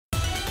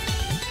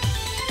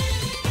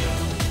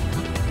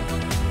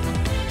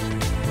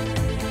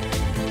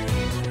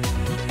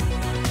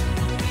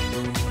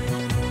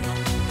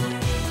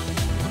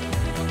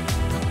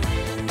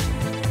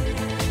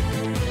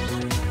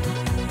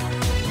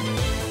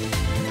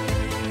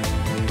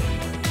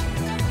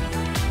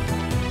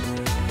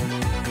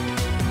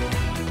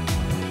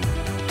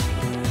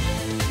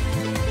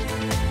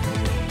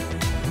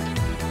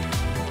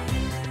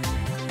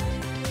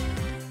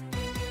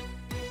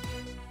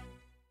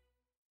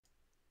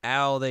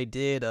Al, they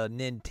did a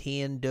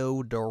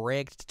Nintendo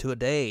Direct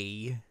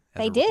today. As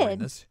They we're recording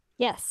did. this.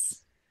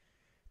 Yes.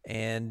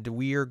 And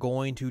we are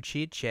going to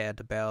chit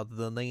chat about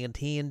the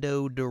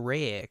Nintendo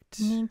Direct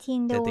that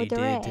Nintendo they did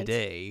Direct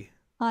today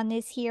on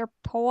this here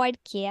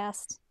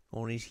podcast.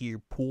 on this here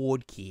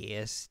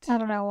podcast. I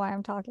don't know why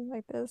I'm talking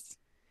like this.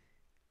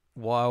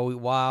 Why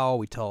are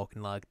we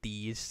talking like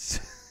this?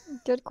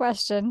 Good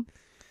question.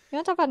 You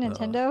want to talk about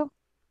Nintendo?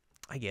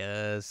 I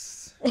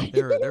guess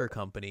they're a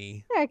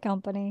company. They're a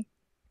company.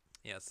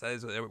 Yes,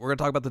 we're going to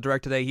talk about the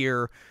Direct today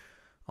here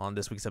on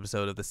this week's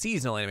episode of the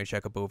Seasonal Anime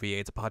Checkup OVA.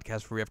 It's a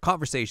podcast where we have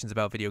conversations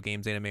about video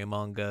games, anime, and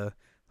manga.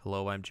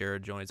 Hello, I'm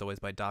Jared, joined as always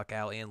by Doc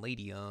Al and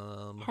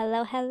Ladium.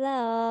 Hello,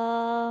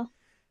 hello.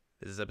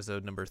 This is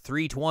episode number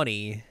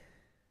 320,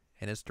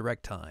 and it's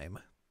Direct time.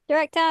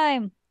 Direct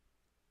time.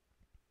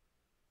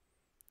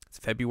 It's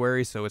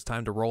February, so it's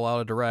time to roll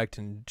out a Direct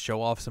and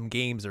show off some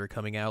games that are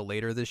coming out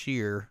later this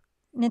year.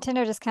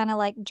 Nintendo just kind of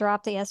like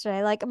dropped it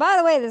yesterday. Like, by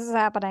the way, this is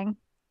happening.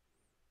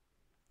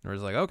 I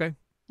was like, okay.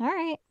 All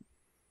right.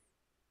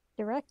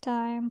 Direct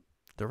time.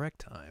 Direct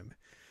time.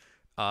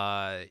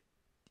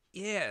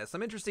 Yeah,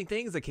 some interesting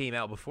things that came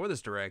out before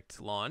this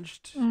Direct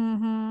launched.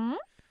 Mm-hmm.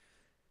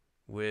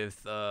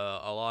 With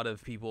a lot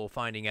of people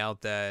finding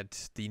out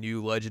that the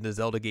new Legend of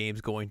Zelda game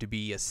is going to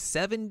be a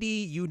 70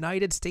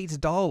 United States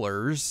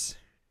dollars.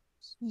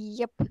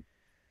 Yep.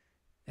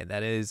 And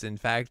that is, in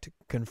fact,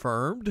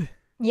 confirmed.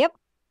 Yep.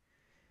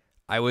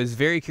 I was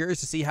very curious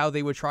to see how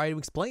they would try to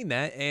explain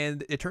that,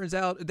 and it turns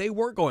out they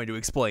weren't going to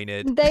explain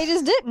it. They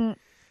just didn't.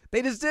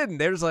 They just didn't.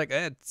 They're just like,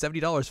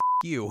 $70,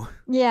 you.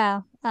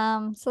 Yeah.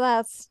 So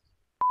that's...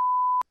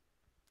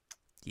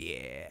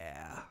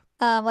 Yeah.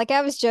 Like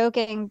I was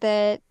joking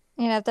that,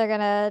 you know, if they're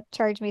gonna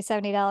charge me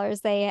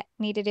 $70, they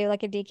need to do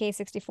like a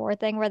DK64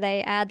 thing where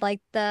they add like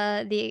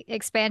the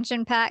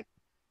expansion pack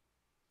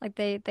like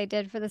they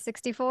did for the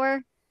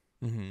 64.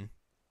 Mm-hmm.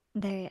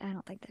 I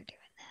don't think they're doing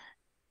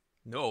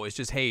No, it's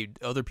just, hey,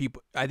 other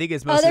people. I think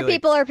it's that. mostly Other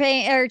people are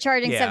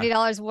charging Yeah.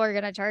 $70. We're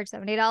gonna charge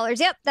 $70.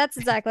 Yep, that's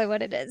exactly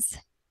what it is.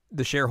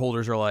 The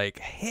shareholders are like,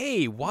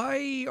 hey,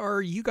 why are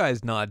you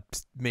guys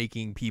not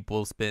making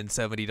people spend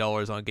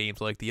 $70 on games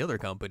like the other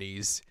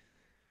companies?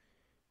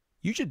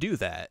 You should do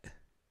that.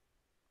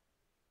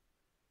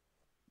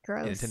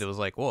 Gross. And Nintendo was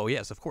like, whoa,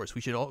 yes, of course,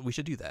 we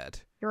should do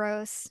that.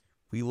 Gross.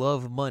 We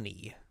love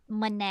money.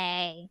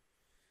 Money.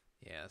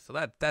 Yeah,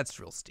 so that's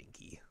real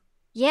stinky.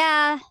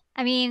 Yeah,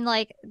 I mean,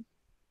 like,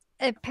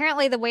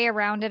 apparently the way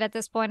around it at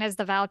this point is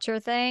the voucher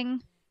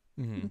thing.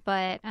 Mm-hmm.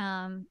 But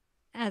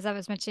as I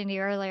was mentioning to you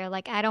earlier,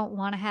 like I don't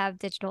want to have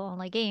digital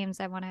only games.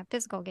 I want to have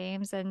physical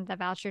games, and the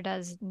voucher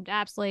does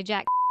absolutely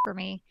jack for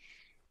me.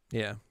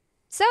 Yeah.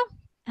 So,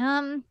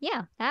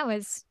 yeah, that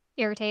was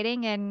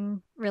irritating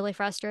and really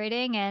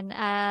frustrating and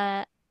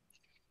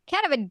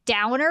kind of a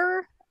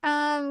downer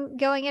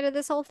going into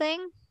this whole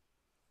thing.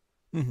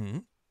 Mm-hmm.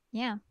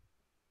 Yeah.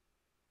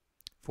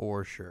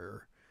 For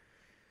sure.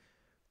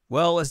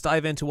 Well, let's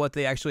dive into what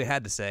they actually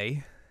had to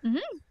say.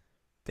 Mm-hmm.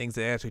 Things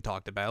they actually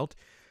talked about.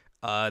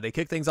 They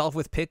kicked things off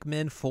with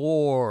Pikmin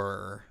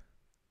 4.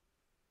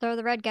 Throw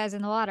the red guys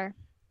in the water.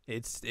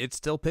 It's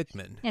still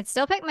Pikmin. It's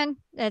still Pikmin.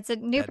 It's a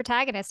new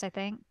protagonist, I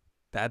think.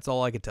 That's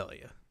all I could tell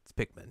you. It's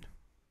Pikmin.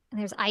 And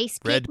there's ice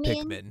Red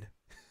Pikmin. Pikmin.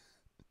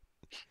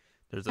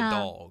 There's a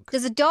dog.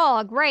 There's a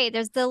dog, right?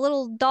 There's the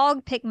little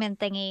dog Pikmin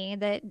thingy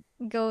that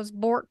goes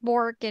bork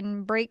bork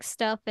and breaks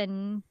stuff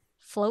and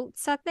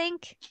floats, I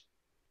think.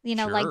 You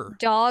know, like Sure.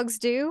 dogs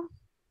do.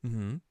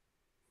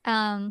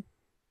 Mm-hmm.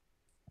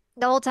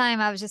 The whole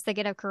time I was just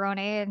thinking of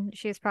Corona, and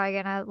she was probably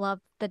gonna love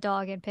the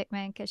dog in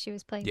Pikmin because she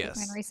was playing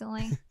Pikmin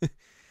recently.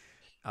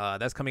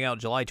 That's coming out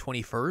July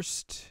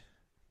 21st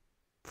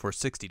for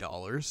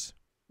 $60.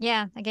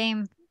 Yeah, the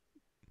game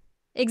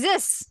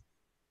exists.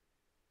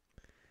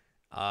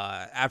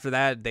 After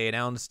that, they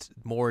announced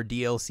more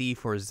DLC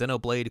for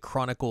Xenoblade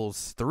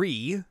Chronicles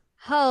 3.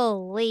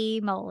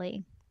 Holy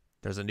moly.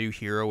 There's a new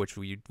hero, which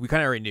we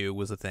kind of already knew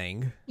was a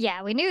thing.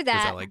 Yeah, we knew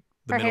that. Like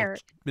the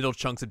middle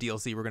chunks of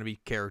DLC were going to be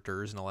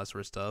characters and all that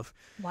sort of stuff.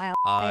 Wild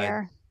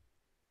hair.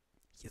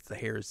 Yes, the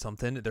hair is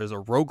something. There's a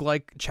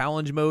roguelike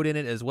challenge mode in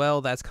it as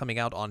well. That's coming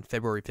out on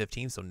February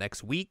 15th, so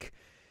next week.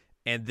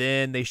 And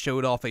then they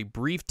showed off a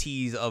brief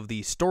tease of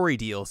the story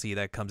DLC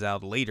that comes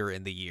out later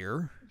in the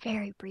year.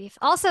 Very brief.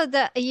 Also,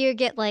 you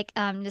get like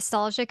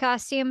nostalgia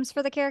costumes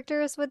for the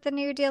characters with the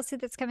new DLC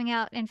that's coming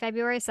out in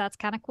February, so that's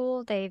kind of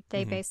cool. They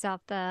based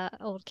off the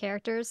old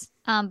characters.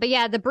 But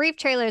yeah, the brief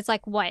trailer is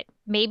like what,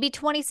 maybe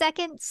 20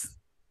 seconds,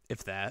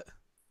 if that.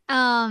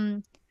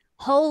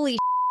 Holy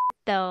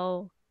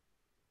though.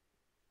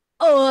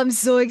 Oh, I'm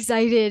so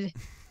excited.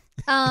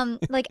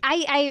 Like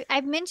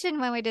I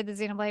mentioned when we did the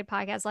Xenoblade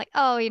podcast, like,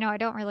 oh, you know, I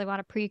don't really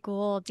want a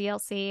prequel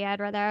DLC.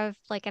 I'd rather have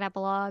like an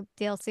epilogue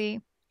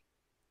DLC.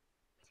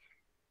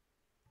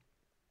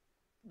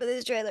 But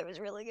this trailer was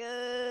really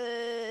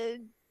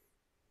good.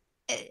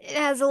 It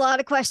has a lot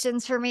of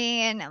questions for me,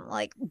 and I'm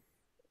like,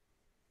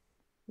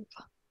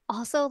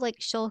 also like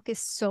Shulk is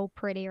so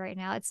pretty right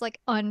now. It's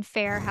like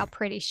unfair how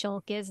pretty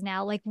Shulk is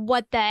now. Like,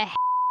 what the heck?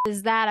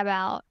 is that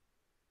about?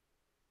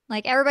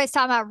 Like everybody's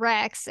talking about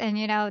Rex, and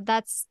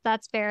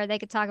that's fair. They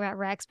could talk about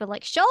Rex, but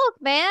like Shulk,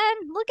 man,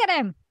 look at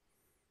him.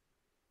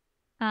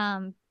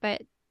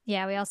 But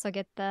yeah, we also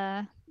get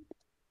the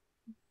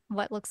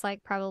what looks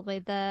like probably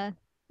the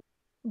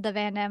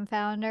Van Damme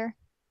founder,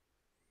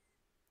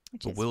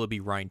 which But is, will it be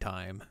Rhine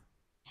time?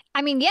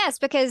 I mean, yes,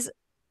 because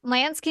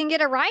Lance can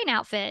get a Rhine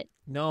outfit.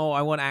 No,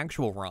 I want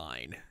actual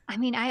Rhine. I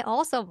mean, I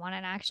also want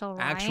an actual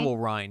Rhine. Actual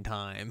Rhine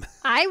time.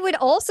 I would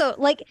also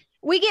like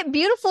we get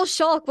beautiful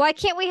Shulk. Why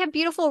can't we have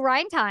beautiful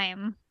Rhine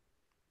time?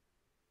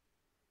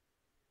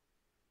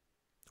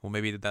 Well,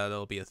 maybe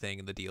that'll be a thing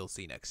in the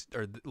DLC next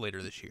or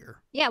later this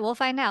year. Yeah, we'll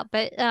find out.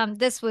 But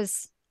this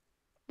was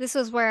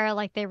where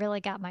like they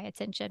really got my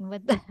attention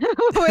with the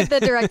with the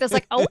directors.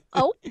 Like,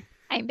 oh,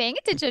 I'm paying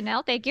attention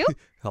now. Thank you.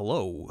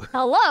 Hello.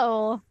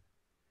 Hello.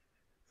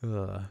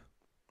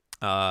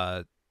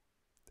 Uh,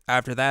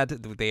 after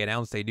that, they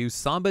announced a new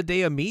Samba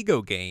de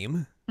Amigo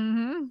game.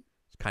 Mm-hmm.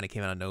 Kind of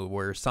came out of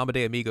nowhere. Samba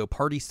de Amigo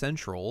Party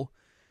Central.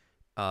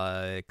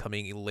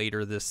 Coming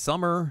later this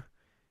summer.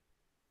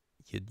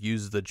 You'd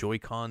use the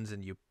Joy-Cons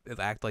and you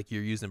act like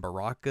you're using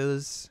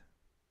maracas,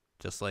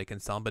 just like in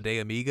Samba de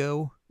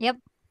Amigo. Yep.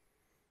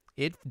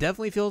 It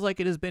definitely feels like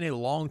it has been a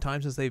long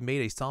time since they've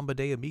made a Samba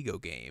de Amigo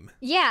game.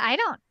 Yeah, I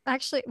don't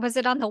actually. Was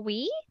it on the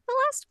Wii, the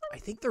last one? I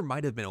think there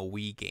might have been a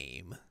Wii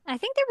game. I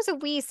think there was a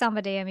Wii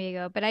Samba de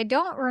Amigo, but I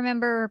don't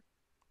remember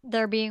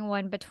there being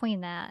one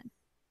between that.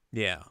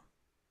 Yeah.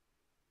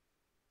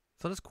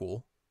 So that's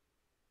cool.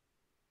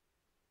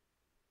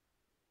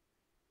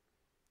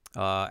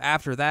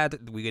 After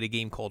that, we get a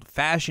game called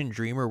Fashion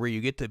Dreamer where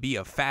you get to be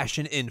a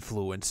fashion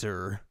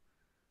influencer.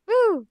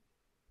 Woo!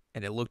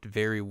 And it looked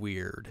very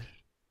weird.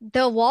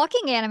 The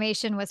walking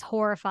animation was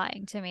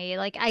horrifying to me.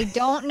 Like, I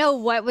don't know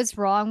what was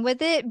wrong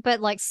with it, but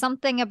like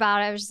something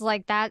about it was just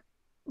like that.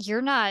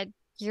 You're not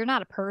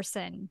a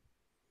person.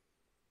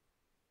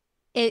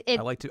 I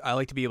like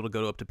to be able to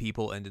go up to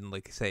people and then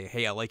like say,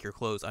 "Hey, I like your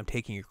clothes. I'm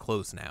taking your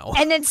clothes now."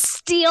 And then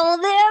steal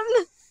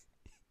them.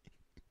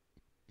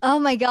 Oh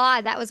my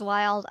God, that was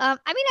wild. I mean,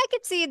 I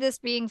could see this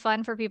being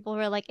fun for people who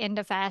are like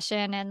into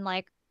fashion and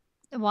like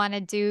want to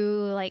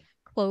do like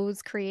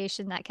clothes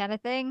creation, that kind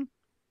of thing.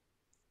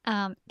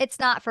 It's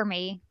not for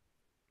me.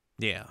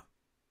 Yeah.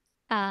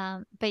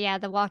 But yeah,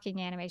 the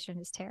walking animation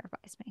just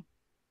terrifies me.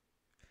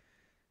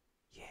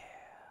 Yeah.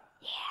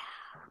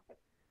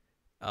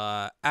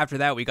 Yeah. After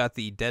that, we got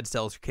the Dead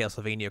Cells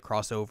Castlevania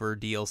crossover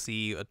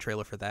DLC, a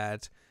trailer for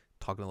that.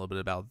 Talking a little bit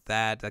about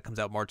that. That comes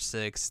out March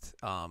 6th.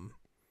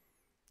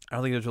 I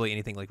don't think there's really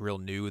anything like real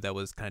new that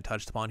was kind of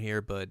touched upon here,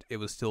 but it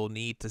was still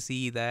neat to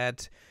see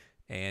that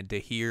and to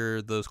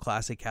hear those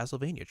classic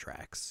Castlevania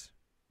tracks.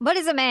 What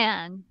is a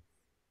man?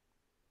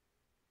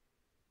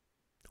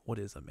 What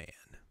is a man?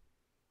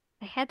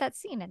 I had that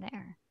scene in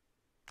there.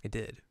 It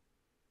did.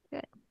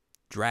 Good.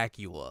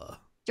 Dracula.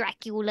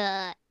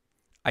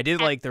 I did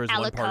like there was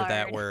one part of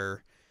that Alucard.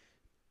 where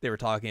they were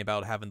talking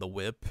about having the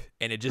whip,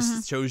 and it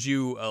just shows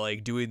you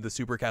like doing the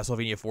Super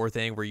Castlevania 4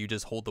 thing where you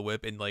just hold the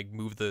whip and like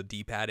move the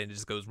D-pad and it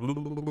just goes. I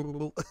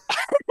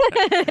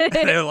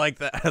like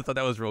that. I thought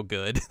that was real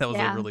good. That was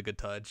a really good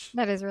touch.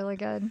 That is really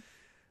good.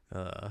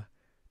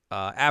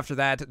 After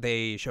that,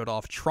 they showed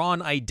off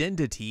Tron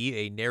Identity,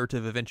 a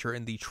narrative adventure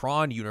in the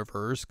Tron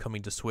universe,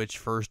 coming to Switch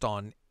first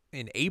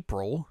in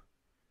April.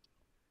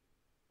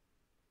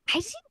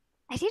 I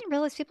didn't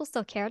realize people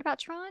still cared about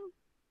Tron.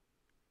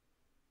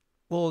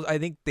 Well, I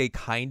think they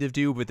kind of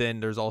do, but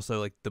then there's also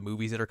like the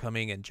movies that are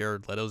coming and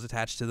Jared Leto's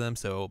attached to them,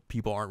 so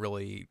people aren't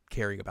really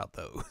caring about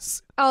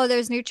those. Oh,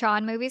 there's new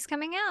Tron movies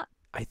coming out?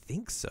 I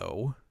think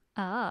so.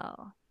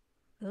 Oh.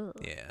 Ooh.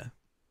 Yeah.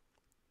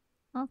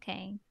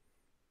 Okay.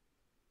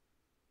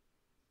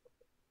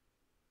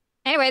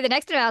 Anyway, the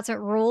next announcement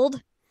ruled.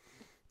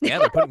 Yeah,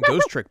 they're putting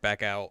Ghost Trick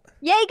back out.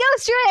 Yay,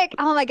 Ghost Trick!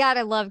 Oh my God,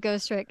 I love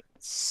Ghost Trick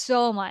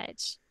so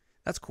much.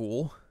 That's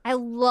cool. I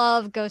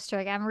love Ghost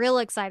Trick. I'm real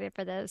excited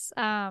for this.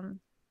 I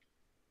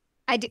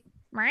do.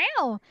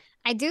 Meow.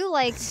 I do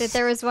like that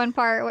there was one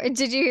part.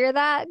 Did you hear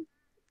that?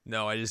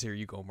 No, I just hear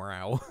you go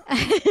meow.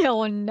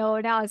 Oh no,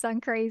 now I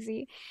sound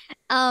crazy.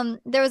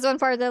 There was one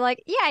part they're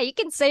like, yeah, you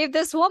can save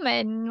this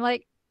woman.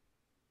 Like,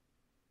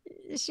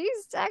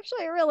 she's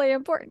actually a really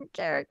important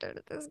character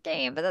to this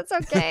game, but that's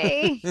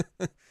okay.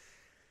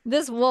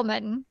 This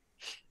woman.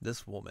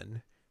 This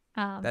woman.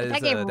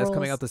 That game that's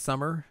coming rules. out this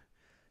summer.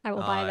 I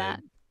will buy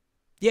that.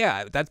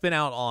 Yeah, that's been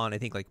out on I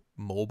think like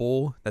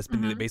mobile. That's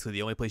been basically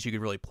the only place you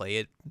could really play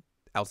it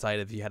outside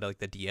of you had like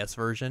the DS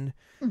version.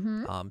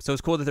 So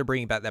it's cool that they're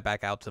bringing that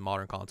back out to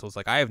modern consoles.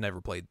 Like I have never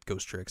played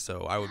Ghost Trick,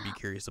 so I would be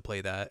curious to play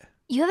that.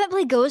 You haven't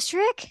played Ghost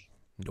Trick?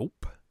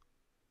 Nope.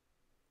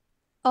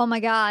 Oh my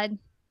God.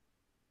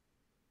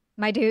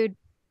 My dude.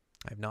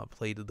 I've not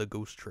played the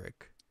Ghost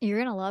Trick. You're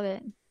gonna love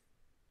it.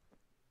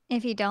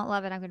 If you don't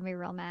love it, I'm gonna be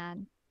real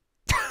mad.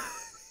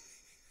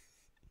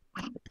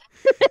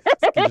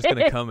 You're just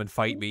gonna come and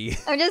fight me.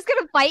 I'm just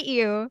gonna fight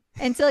you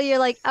until you're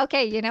like,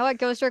 okay, you know what?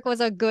 Ghost Trick was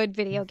a good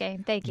video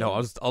game. Thank you. No,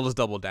 I'll just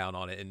double down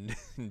on it and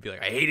be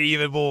like, I hate it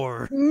even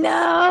more.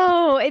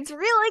 No, it's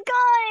really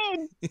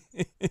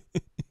good.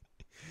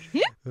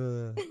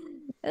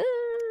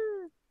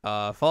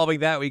 Following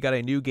that, we got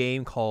a new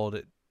game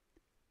called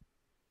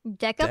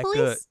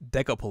Decapolis?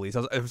 Decapolis.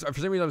 For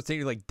some reason, I was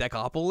thinking like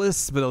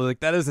Decapolis, but I was like,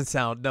 that doesn't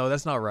sound. No,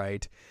 that's not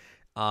right.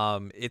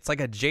 It's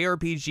like a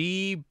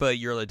JRPG, but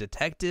you're a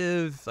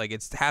detective. Like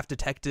it's half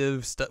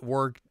detective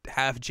work,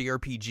 half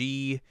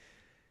JRPG.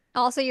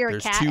 Also, you're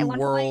There's a cat. two at one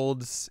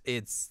worlds.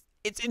 It's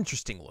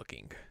interesting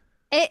looking.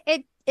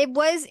 It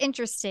was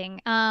interesting.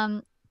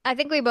 I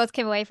think we both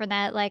came away from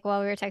that like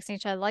while we were texting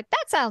each other, like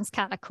that sounds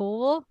kind of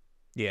cool.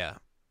 Yeah.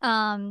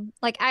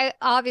 Like I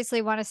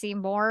obviously want to see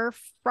more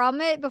from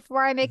it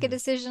before I make a Mhm.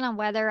 decision on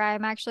whether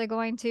I'm actually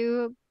going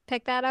to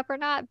pick that up or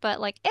not. But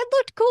like it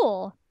looked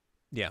cool.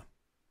 Yeah.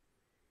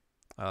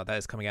 That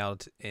is coming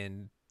out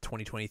in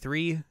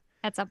 2023.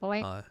 At some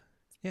point.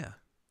 Yeah.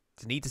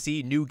 It's neat to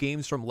see new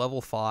games from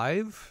Level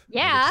 5.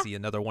 We'll get Yeah. to see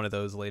another one of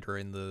those later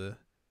in the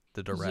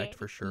direct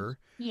for sure.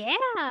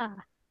 Yeah.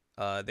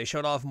 They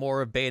showed off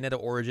more of Bayonetta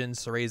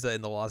Origins, Cereza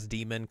and the Lost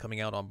Demon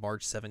coming out on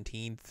March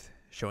 17th,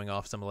 showing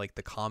off some of like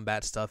the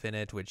combat stuff in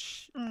it,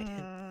 which I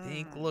didn't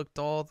think looked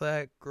all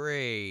that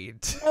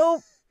great.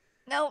 Nope.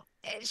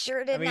 It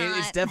sure did I mean, not.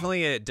 it's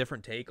definitely a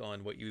different take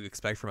on what you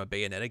expect from a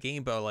Bayonetta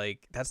game, but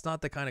like that's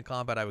not the kind of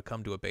combat I would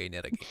come to a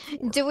Bayonetta game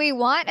for. Do we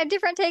want a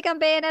different take on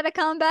Bayonetta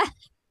combat?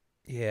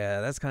 Yeah,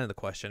 that's kind of the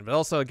question. But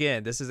also,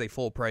 again, this is a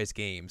full price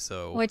game,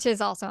 so Which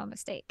is also a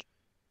mistake.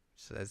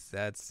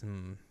 that's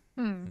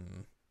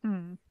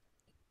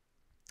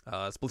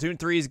Splatoon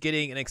 3 is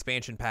getting an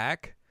expansion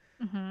pack,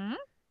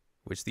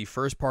 which the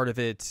first part of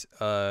it,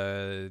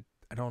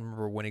 I don't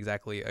remember when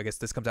exactly. I guess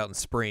this comes out in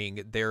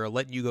spring. They're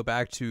letting you go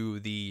back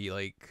to the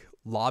like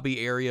lobby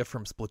area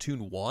from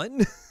Splatoon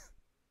 1.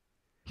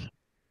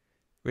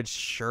 Which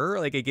sure,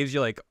 like it gives you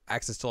like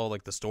access to all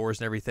like the stores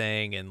and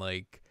everything and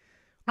like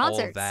all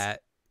of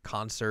that,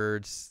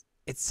 concerts.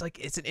 It's like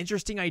it's an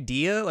interesting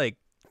idea, like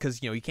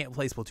because you can't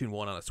play Splatoon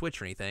 1 on a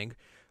Switch or anything,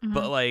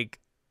 but like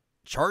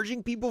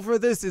charging people for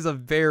this is a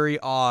very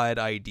odd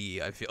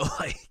idea, I feel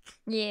like.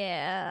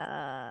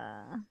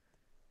 Yeah.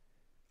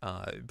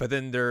 But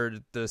then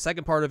the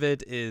second part of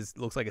it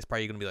looks like it's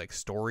probably gonna be like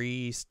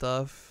story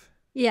stuff.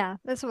 Yeah,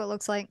 that's what it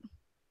looks like.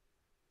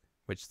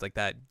 Which like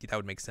that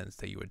would make sense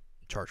that you would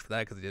charge for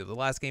that because they did the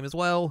last game as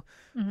well.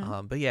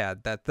 But yeah,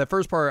 the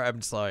first part I'm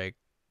just like,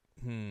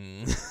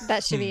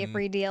 That should be a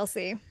free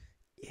DLC.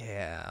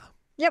 Yeah.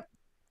 Yep.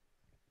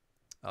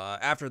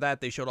 After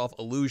that, they showed off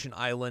Illusion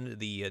Island,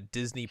 the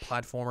Disney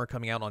platformer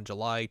coming out on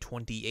July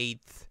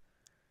 28th.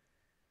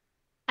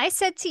 I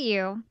said to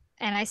you,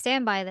 and I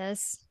stand by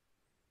this,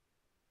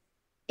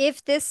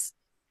 if this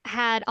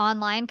had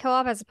online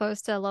co-op as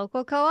opposed to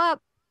local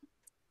co-op,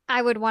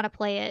 I would want to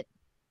play it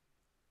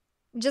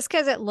just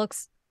because it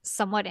looks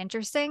somewhat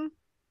interesting.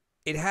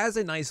 It has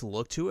a nice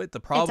look to it. The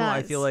problem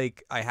I feel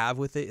like I have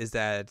with it is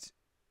that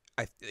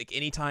like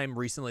anytime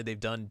recently they've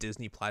done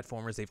Disney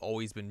platformers, they've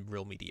always been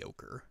real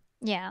mediocre.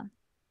 Yeah.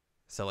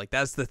 So like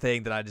that's the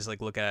thing that I just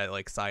like look at it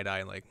like side eye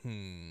and like,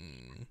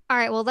 All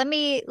right, well let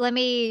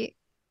me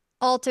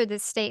alter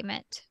this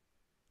statement.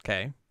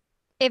 Okay.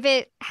 If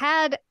it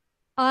had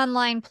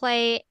online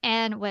play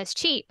and was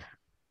cheap,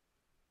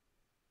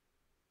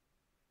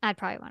 I'd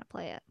probably want to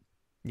play it.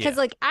 Because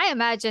like I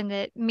imagine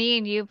that me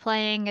and you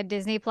playing a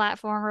Disney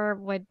platformer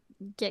would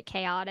get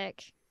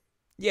chaotic.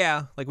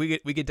 Yeah, like we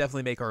could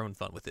definitely make our own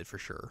fun with it for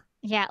sure.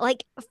 Yeah,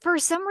 like for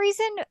some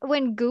reason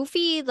when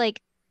Goofy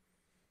like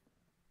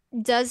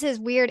does his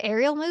weird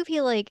aerial move,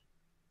 he like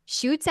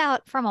shoots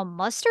out from a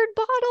mustard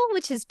bottle,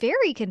 which is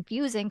very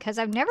confusing because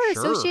I've never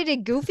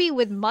associated Goofy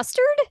with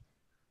mustard.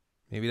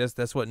 Maybe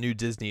that's what New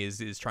Disney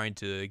is trying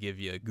to give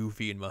you,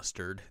 Goofy and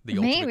mustard, the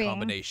ultimate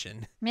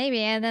combination.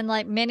 Maybe, and then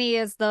like Minnie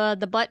is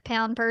the butt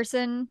pound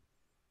person.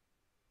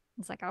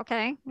 It's like,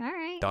 okay, all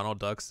right. Donald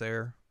Duck's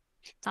there.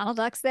 Donald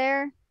Duck's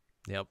there.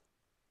 Yep.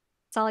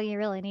 That's all you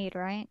really need,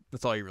 right?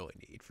 That's all you really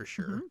need for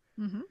sure.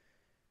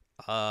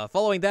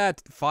 Following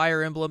that,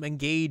 Fire Emblem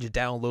Engage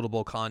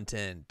downloadable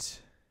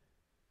content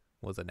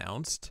was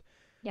announced.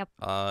 Yep.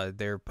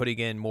 They're putting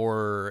in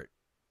more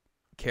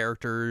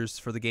characters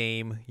for the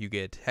game. You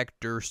get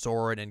Hector,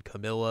 Soren, and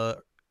Camilla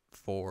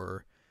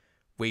for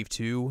Wave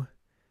 2.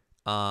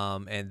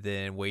 And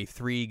then Wave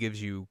 3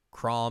 gives you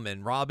Chrom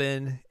and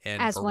Robin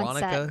and as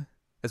Veronica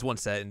as one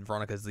set. And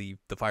Veronica's the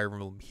Fire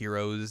Emblem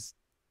Heroes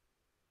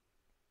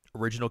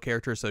original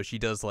character, so she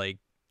does like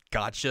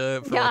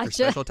gotcha for like her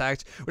special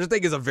attacks, which I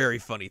think is a very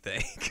funny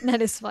thing.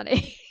 That is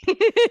funny.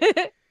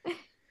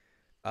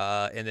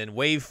 And then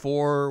Wave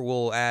 4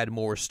 will add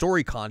more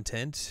story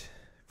content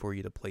for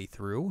you to play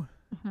through.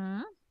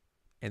 And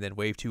then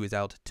Wave 2 is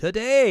out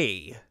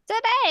today.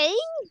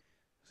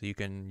 So you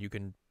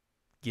can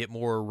get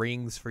more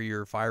rings for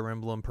your Fire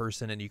Emblem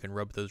person, and you can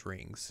rub those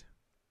rings.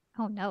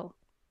 Oh no.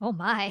 Oh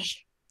my.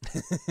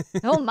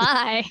 Oh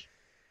my.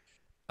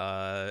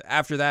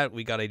 After that,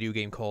 we got a new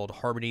game called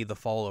Harmony: The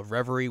Fall of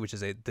Reverie, which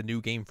is the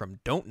new game from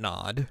Don't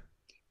Nod.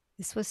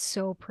 This was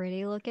so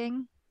pretty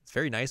looking. It's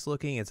very nice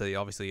looking. It's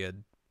obviously a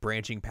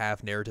branching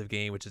path narrative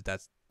game,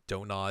 that's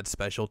Don't Nod's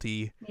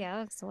specialty. Yeah,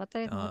 that's what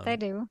they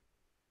do.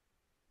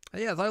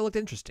 Yeah, I thought it looked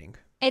interesting.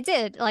 It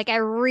did. Like, I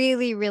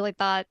really, really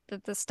thought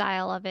that the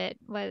style of it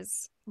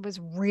was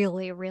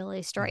really,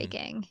 really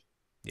striking.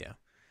 Yeah.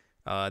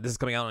 This is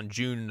coming out in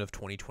June of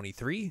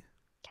 2023.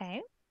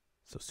 Okay.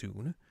 So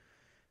soon.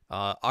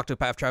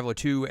 Octopath Traveler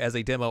 2 as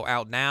a demo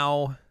out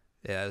now.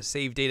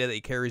 Save data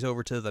that carries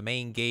over to the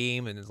main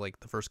game and is like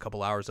the first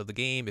couple hours of the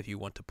game if you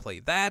want to play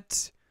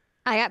that.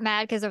 I got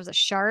mad because there was a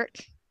shark.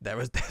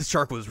 That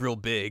shark was real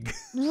big.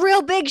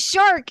 Real big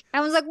shark.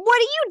 I was like, what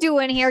are you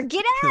doing here?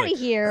 Get out like, of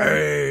here.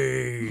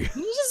 Hey. You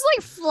just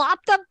like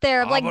flopped up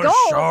there. I'm like, a go.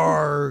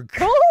 Shark.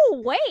 Go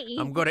away.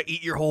 I'm going to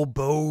eat your whole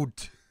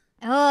boat.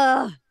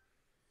 Ugh.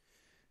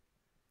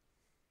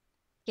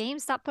 Game,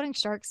 stop putting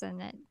sharks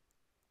in it.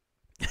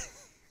 It's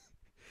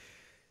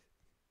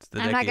the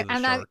decade of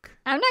the shark.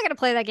 I'm not gonna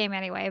play that game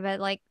anyway,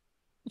 but like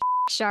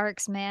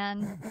sharks,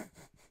 man.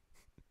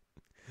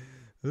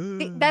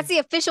 That's the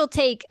official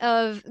take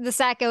of the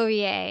SAC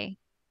OVA.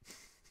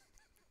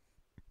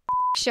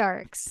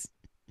 Sharks.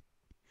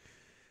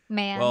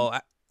 Man.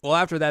 Well,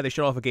 after that, they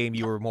showed off a game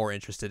you were more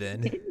interested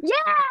in.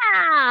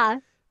 Yeah!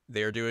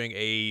 They're doing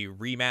a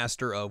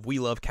remaster of We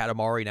Love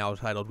Katamari, now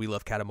titled We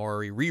Love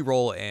Katamari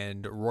Reroll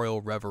and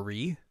Royal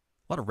Reverie.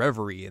 A lot of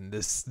reverie in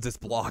this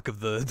block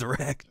of the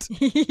direct.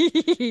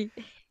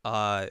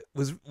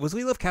 Was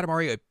We Love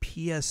Katamari a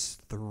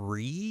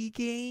PS3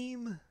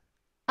 game?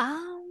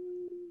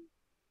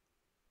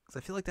 'Cause I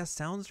feel like that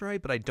sounds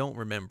right, but I don't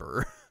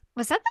remember.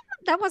 Was that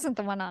that wasn't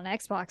the one on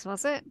Xbox,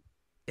 was it?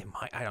 It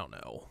might. I don't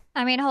know.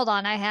 I mean, hold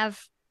on. I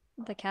have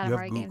the You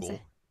Katamari have games.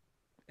 Google,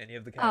 and you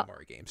have the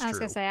Katamari games. I was True.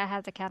 gonna say I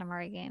have the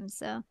Katamari games.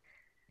 So,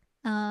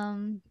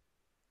 no,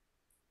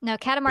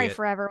 Katamari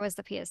Forever was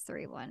the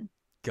PS3 one.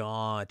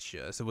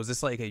 Gotcha. So was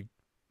this like a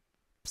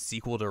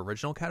sequel to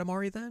original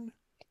Katamari then?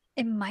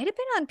 It might have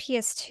been on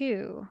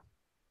PS2.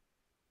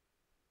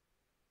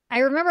 I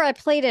remember I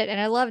played it and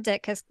I loved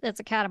it because it's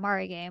a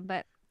Katamari game,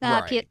 but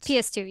Right.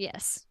 PS2,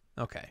 yes.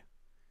 Okay.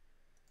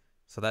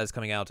 So that is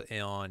coming out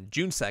on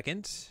June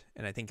 2nd,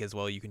 and I think as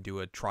well you can do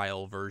a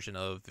trial version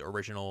of the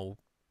original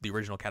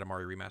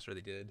Katamari remaster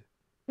they did.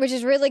 Which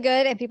is really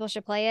good and people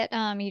should play it.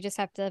 You just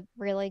have to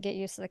really get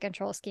used to the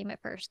control scheme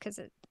at first because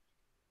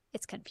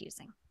it's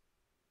confusing.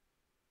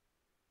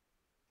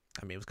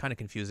 I mean, it was kind of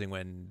confusing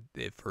when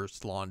it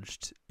first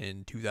launched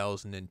in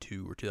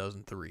 2002 or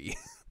 2003.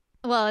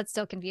 Well, it's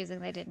still confusing.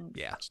 They didn't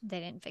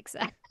fix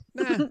that.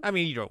 Nah, I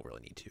mean, you don't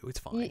really need to. It's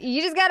fine.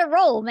 You just gotta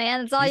roll,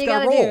 man. That's all you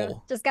gotta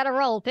do. Just gotta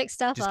roll. Pick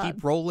stuff just up. Just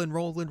keep rolling.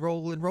 Oh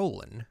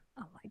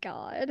my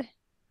god.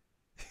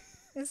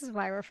 This is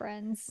why we're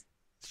friends.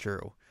 It's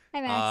true.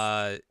 Hi,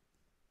 Max.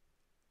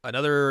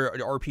 Another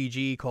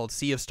RPG called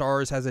Sea of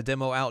Stars has a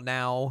demo out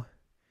now.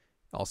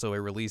 Also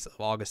a release of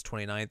August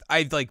 29th.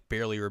 I like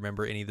barely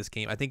remember any of this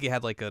game. I think it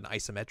had like an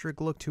isometric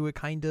look to it,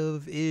 kind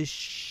of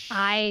ish.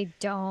 I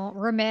don't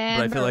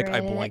remember. But I feel like I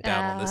blanked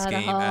out on this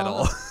game at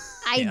all.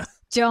 I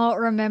don't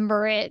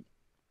remember it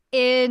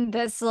in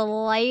the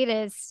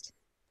slightest.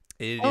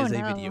 It is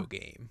a video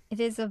game. It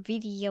is a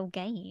video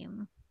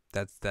game.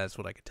 That's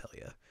what I could tell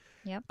you.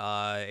 Yep.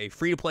 A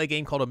free-to-play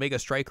game called Omega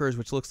Strikers,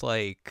 which looks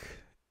like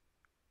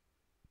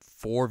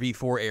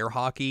 4v4 air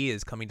hockey,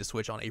 is coming to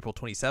Switch on April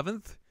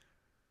 27th.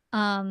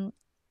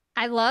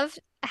 I loved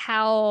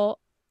how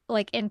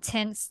like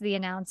intense the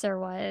announcer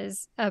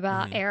was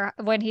about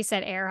when he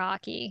said air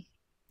hockey.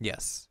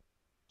 Yes.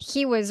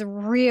 He was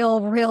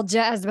real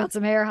jazzed about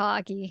some air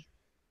hockey.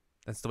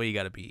 That's the way you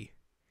got to be.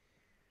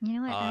 You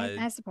know what?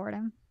 I support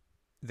him.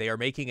 They are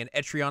making an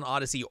Etrian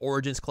Odyssey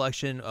Origins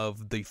collection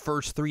of the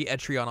first 3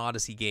 Etrian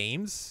Odyssey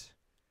games,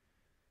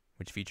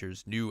 which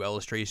features new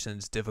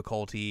illustrations,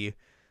 difficulty,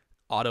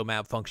 auto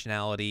map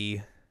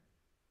functionality.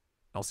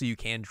 Also, you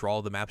can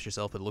draw the maps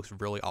yourself. It looks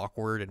really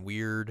awkward and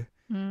weird.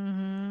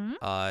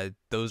 Mm-hmm.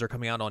 Those are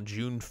coming out on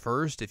June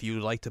 1st. If you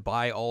would like to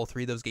buy all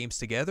 3 of those games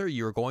together,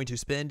 you're going to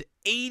spend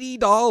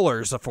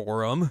 $80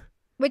 for them.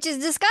 Which is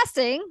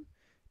disgusting.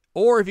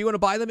 Or if you want to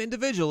buy them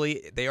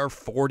individually, they are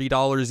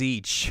 $40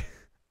 each.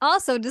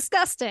 Also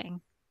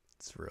disgusting.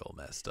 It's real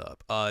messed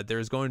up.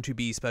 There's going to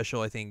be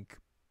special, I think,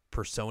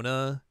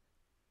 Persona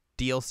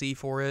DLC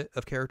for it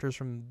of characters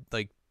from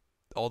like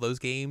all those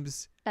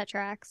games. That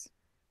tracks.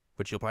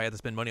 Which you'll probably have to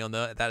spend money on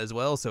that as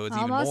well, so it's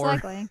even most more.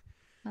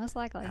 Most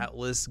likely.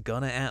 Atlas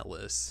gonna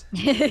Atlas.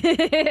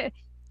 They're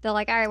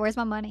like, all right, where's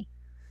my money?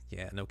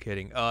 Yeah, no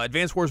kidding.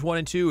 Advance Wars 1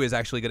 and 2 is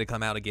actually going to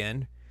come out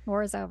again.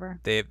 War is over.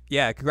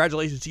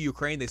 Congratulations to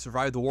Ukraine. They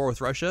survived the war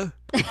with Russia.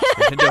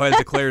 Nintendo has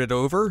declared it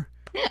over.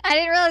 I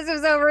didn't realize it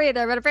was over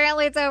either, but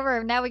apparently it's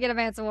over. Now we get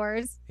Advance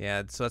Wars.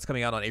 Yeah, so that's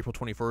coming out on April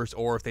 21st,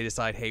 or if they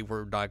decide, hey,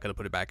 we're not going to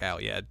put it back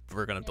out yet,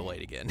 we're going to delay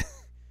it again.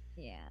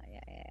 Yeah.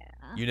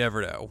 You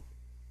never know.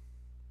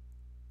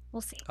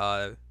 We'll see.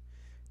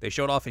 They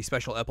showed off a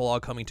special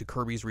epilogue coming to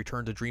Kirby's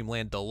Return to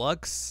Dreamland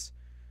Deluxe,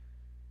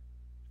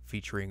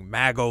 featuring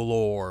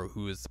Magolor,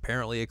 who is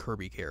apparently a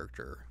Kirby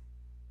character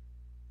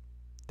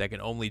that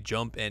can only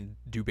jump and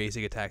do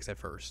basic attacks at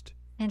first,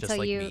 Until just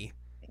like me.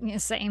 Yeah,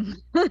 same.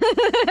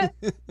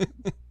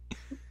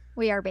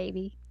 We are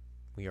baby.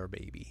 We are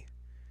baby.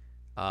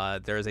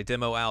 There is a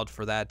demo out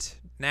for that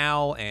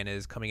now and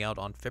is coming out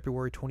on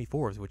February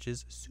 24th, which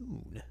is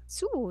soon.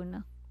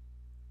 Soon.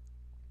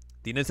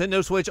 The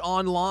Nintendo Switch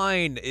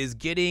Online is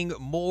getting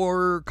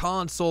more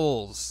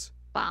consoles.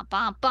 Bum,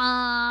 bum,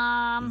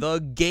 bum. The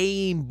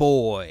Game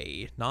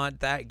Boy.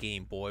 Not that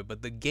Game Boy,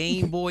 but the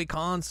Game Boy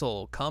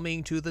console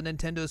coming to the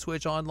Nintendo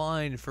Switch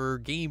Online for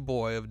Game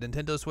Boy of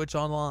Nintendo Switch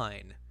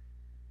Online.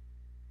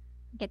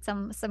 Get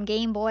some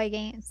Game Boy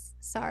games.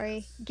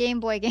 Sorry. Game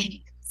Boy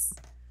games.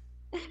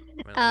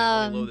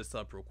 Let me load this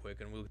up real quick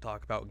and we'll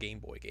talk about Game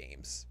Boy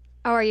games.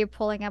 Oh, are you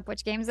pulling up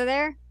which games are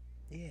there?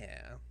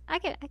 Yeah. I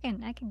can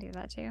do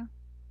that too.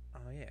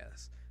 Oh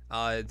yes.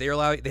 They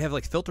have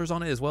like filters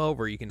on it as well,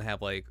 where you can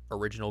have like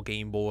original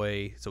Game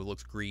Boy, so it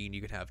looks green.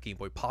 You can have Game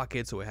Boy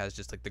Pocket, so it has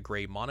just like the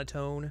gray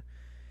monotone,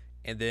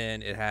 and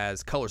then it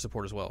has color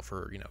support as well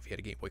for, you know, if you had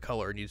a Game Boy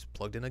Color and you just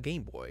plugged in a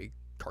Game Boy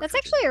cartridge.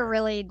 That's actually a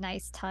really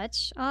nice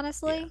touch,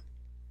 honestly. Yeah.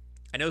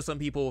 I know some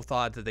people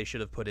thought that they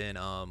should have put in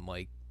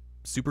like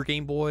Super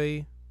Game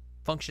Boy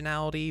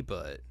functionality,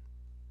 but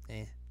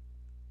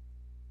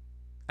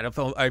I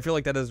feel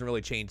like that doesn't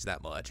really change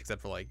that much,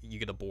 except for like you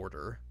get a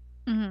border.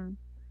 Mm-hmm.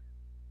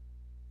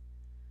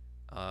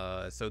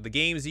 So the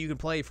games you can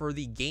play for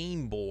the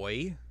Game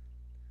Boy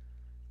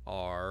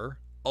are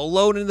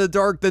Alone in the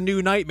Dark: The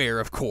New Nightmare,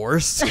 of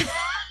course.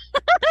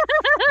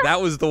 That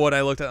was the one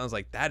I looked at and I was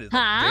like, that is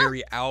a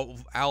very out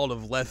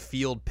of left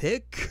field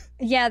pick.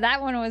 Yeah,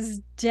 that one was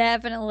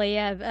definitely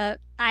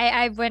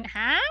I went,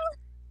 huh?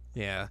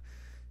 Yeah.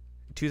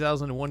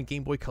 2001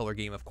 Game Boy Color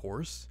game, of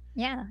course.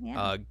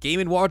 Yeah.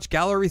 Game & Watch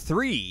Gallery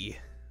 3.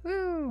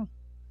 Woo.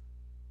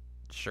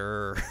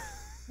 Sure.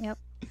 Yep.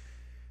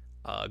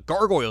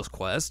 Gargoyle's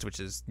Quest, which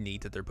is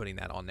neat that they're putting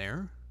that on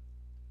there.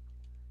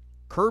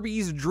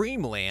 Kirby's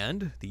Dream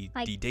Land, the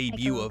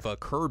debut of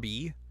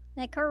Kirby.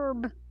 That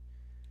curb.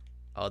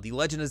 The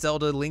Legend of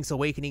Zelda Link's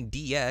Awakening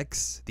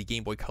DX, the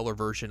Game Boy Color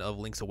version of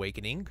Link's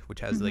Awakening, which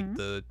has like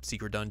the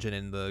secret dungeon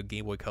and the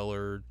Game Boy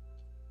Color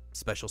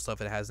special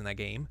stuff it has in that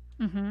game.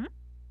 Mm-hmm.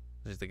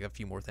 There's like a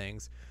few more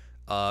things.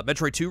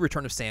 Metroid 2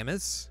 Return of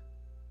Samus.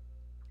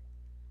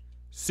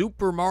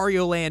 Super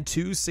Mario Land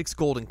 2 6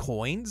 Golden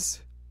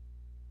Coins,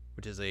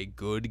 which is a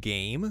good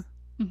game.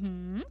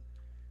 Mm-hmm.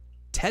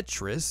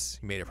 Tetris,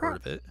 you may have heard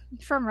of it.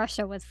 From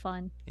Russia was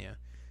fun. Yeah.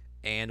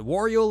 And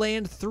Wario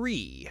Land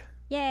 3.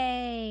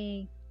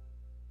 Yay.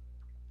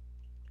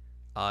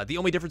 The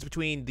only difference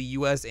between the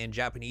US and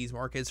Japanese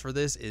markets for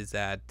this is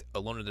that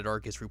Alone in the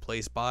Dark is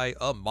replaced by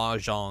a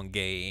Mahjong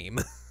game.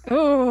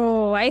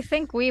 Ooh, I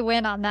think we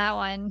win on that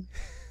one.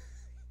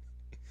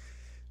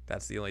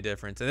 That's the only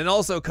difference. And then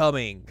also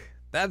coming,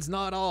 that's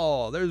not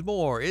all. There's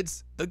more.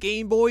 It's the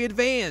Game Boy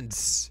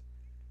Advance.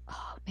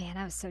 Oh, man,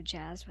 I was so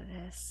jazzed with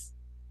this.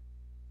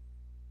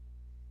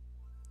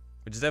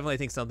 Which is definitely, I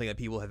think, something that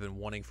people have been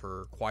wanting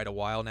for quite a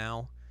while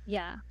now.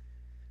 Yeah.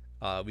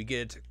 We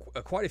get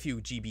quite a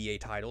few GBA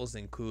titles,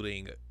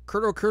 including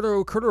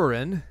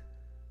Kurorin.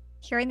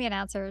 Hearing the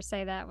announcer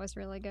say that was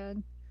really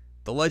good.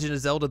 The Legend of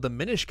Zelda: The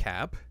Minish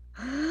Cap.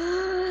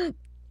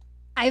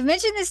 I've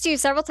mentioned this to you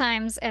several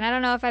times, and I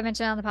don't know if I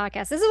mentioned it on the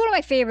podcast. This is one of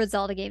my favorite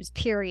Zelda games,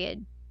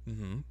 period.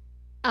 Mm-hmm.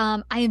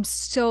 I am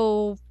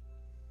so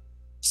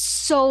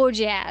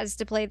jazzed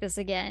to play this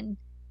again.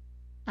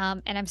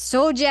 And I'm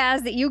so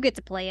jazzed that you get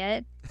to play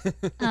it.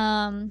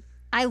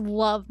 I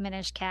love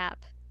Minish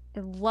Cap. I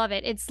love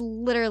it. It's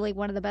literally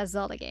one of the best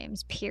Zelda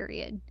games,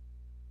 period.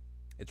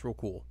 It's real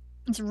cool.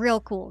 It's real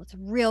cool. It's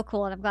real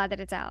cool, and I'm glad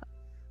that it's out.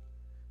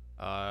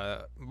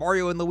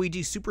 Mario and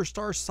Luigi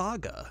Superstar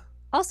Saga.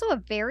 Also a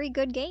very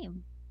good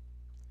game.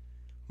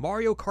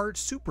 Mario Kart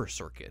Super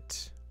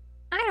Circuit.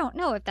 I don't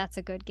know if that's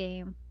a good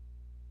game.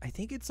 I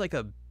think it's like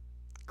a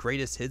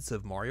greatest hits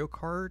of Mario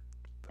Kart.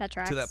 That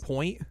tracks. To that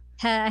point.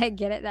 I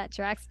get it. That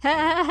tracks.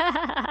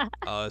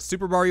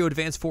 Super Mario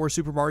Advance 4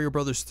 Super Mario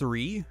Brothers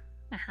 3.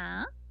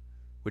 Uh-huh.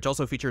 Which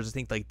also features, I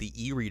think, like the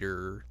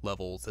e-reader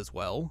levels as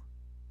well.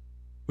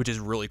 Which is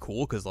really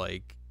cool because,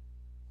 like,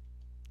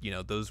 you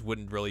know, those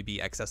wouldn't really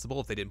be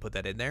accessible if they didn't put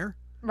that in there.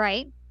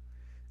 Right.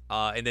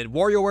 And then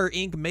WarioWare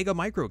Inc. Mega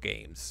Micro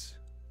Games.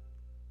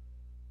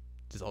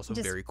 Which is also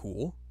very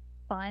cool.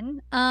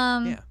 Fun.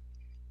 Yeah.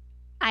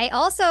 I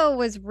also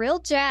was real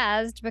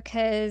jazzed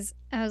because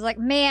I was like,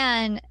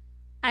 man,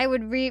 I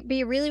would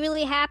be really,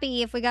 really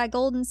happy if we got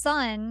Golden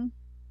Sun.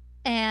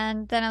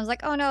 And then I was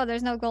like, oh no,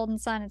 there's no Golden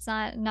Sun. It's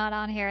not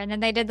on here. And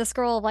then they did the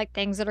scroll of like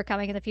things that are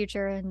coming in the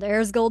future, and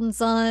there's Golden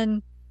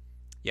Sun.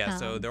 Yeah,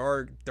 so there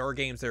are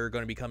games that are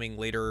going to be coming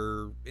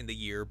later in the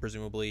year,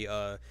 presumably.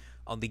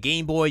 On the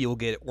Game Boy, you'll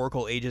get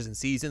Oracle Ages and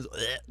Seasons.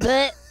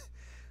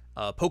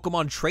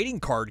 Pokemon Trading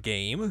Card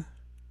Game,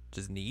 which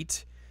is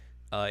neat.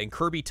 And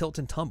Kirby Tilt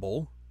and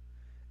Tumble.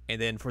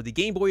 And then for the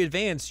Game Boy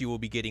Advance, you will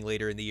be getting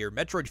later in the year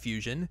Metroid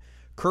Fusion,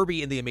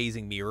 Kirby and the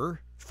Amazing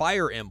Mirror,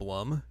 Fire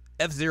Emblem,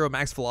 F-Zero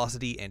Max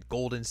Velocity, and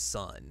Golden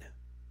Sun.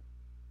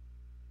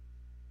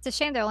 It's a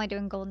shame they're only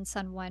doing Golden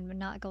Sun 1, but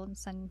not Golden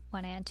Sun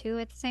 1 and 2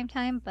 at the same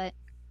time. But,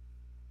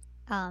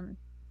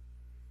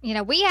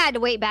 we had to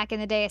wait back in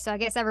the day, so I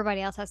guess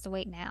everybody else has to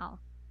wait now.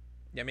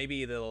 Yeah,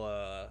 maybe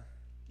they'll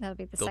That'll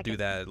be the they'll second, do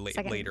that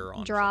second later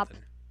on. drop. Or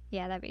something.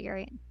 Yeah, that'd be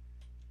great.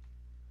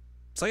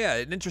 So yeah,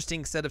 an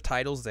interesting set of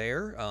titles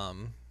there.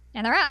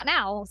 And they're out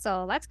now,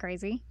 so that's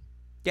crazy.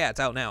 Yeah, it's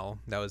out now.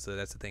 That's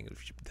the thing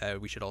that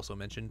we should also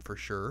mention for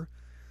sure.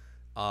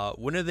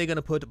 When are they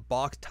gonna put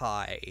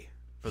Boktai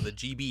for the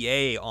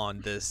GBA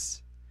on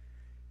this?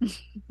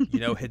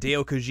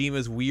 Hideo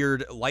Kojima's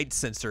weird light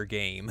sensor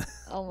game.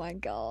 Oh my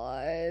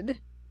god.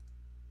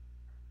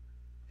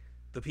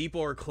 The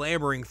people are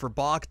clamoring for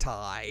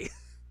Boktai.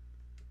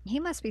 He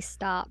must be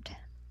stopped.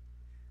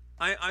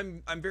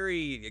 I'm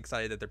very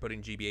excited that they're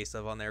putting GBA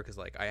stuff on there because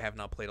I have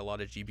not played a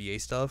lot of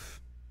GBA stuff.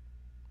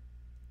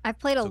 I've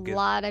played a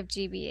lot of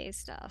GBA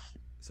stuff.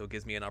 So it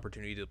gives me an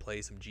opportunity to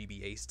play some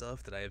GBA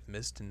stuff that I have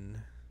missed and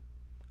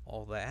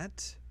all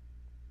that.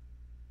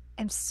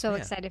 I'm so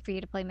excited for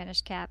you to play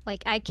Minish Cap. I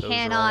Those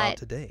are all out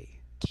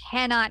today.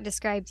 cannot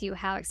describe to you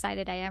how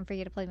excited I am for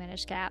you to play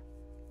Minish Cap.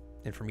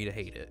 And for me to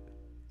hate it.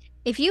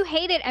 If you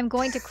hate it, I'm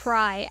going to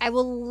cry. I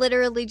will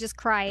literally just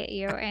cry at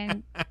you,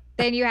 and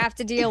then you have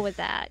to deal with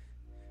that.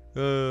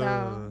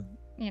 So,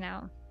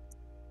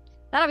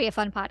 that'll be a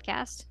fun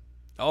podcast.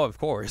 Oh, of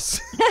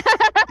course.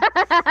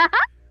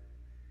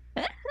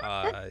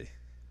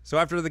 So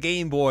after the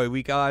Game Boy,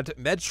 we got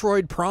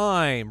Metroid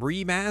Prime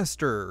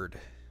Remastered.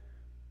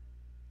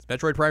 It's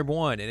Metroid Prime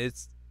 1, and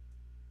it's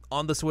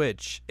on the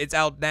Switch. It's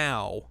out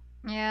now.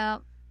 Yeah.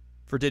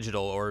 For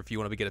digital, or if you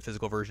want to get a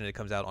physical version, it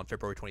comes out on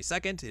February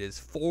 22nd. It is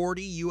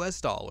 $40,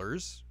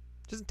 which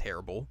isn't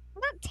terrible.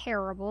 Not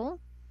terrible.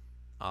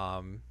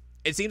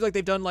 It seems like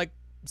they've done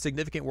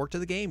significant work to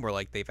the game,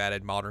 where they've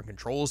added modern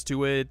controls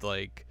to it.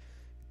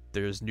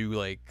 There's new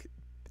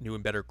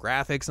and better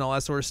graphics and all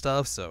that sort of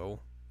stuff.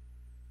 So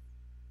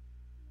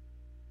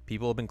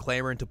people have been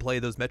clamoring to play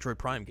those Metroid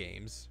Prime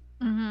games.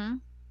 Mm-hmm.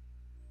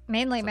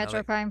 Mainly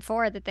Metroid Prime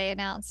 4 that they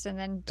announced and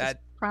then just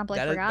promptly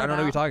forgot about. I don't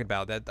know what you're talking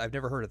about. I've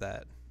never heard of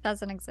that.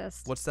 Doesn't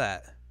exist. What's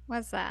that?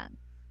 What's that?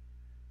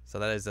 So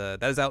that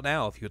is out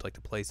now if you would like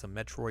to play some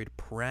Metroid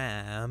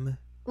Prime.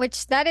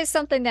 Which that is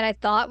something that I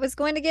thought was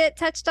going to get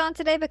touched on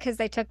today because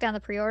they took down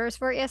the pre-orders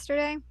for it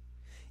yesterday.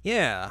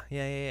 Yeah.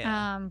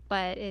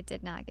 But it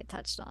did not get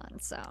touched on.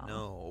 So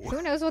no.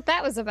 Who knows what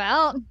that was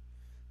about?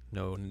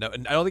 No. I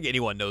don't think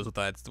anyone knows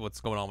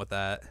what's going on with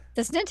that.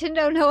 Does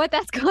Nintendo know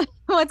what's going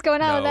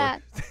on with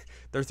that?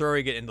 They're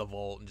throwing it in the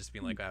vault and just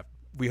being like,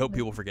 we hope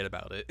people forget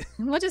about it.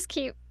 We'll just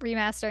keep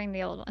remastering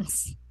the old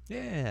ones.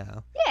 Yeah.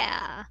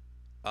 Yeah.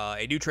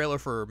 A new trailer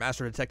for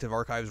Master Detective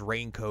Archives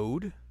Rain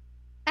Code.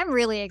 I'm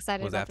really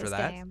excited about this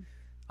game.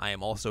 I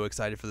am also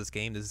excited for this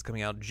game. This is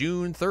coming out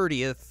June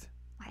 30th.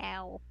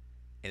 Wow.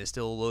 And it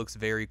still looks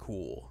very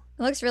cool.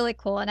 It looks really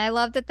cool. And I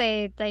love that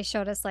they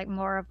showed us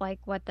more of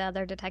what the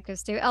other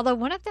detectives do. Although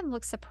one of them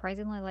looks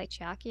surprisingly like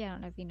Chucky. I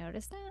don't know if you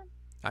noticed that.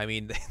 I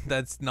mean,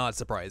 that's not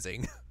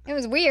surprising. It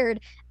was weird.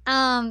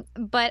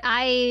 But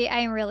I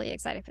am really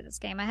excited for this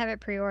game. I have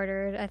it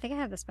pre-ordered. I think I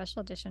have the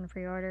special edition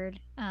pre-ordered.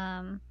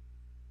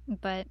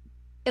 But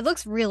it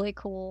looks really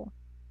cool.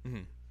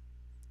 Mm-hmm.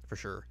 For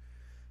sure.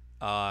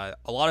 A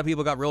lot of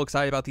people got real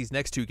excited about these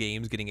next two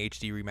games getting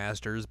HD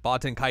remasters.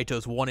 Baten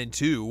Kaitos 1 and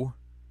 2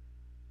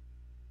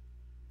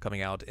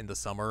 coming out in the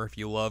summer. If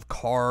you love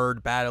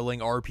card battling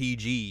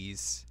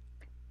RPGs.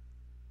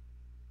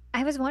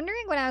 I was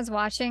wondering when I was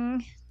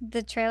watching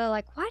the trailer,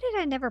 why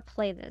did I never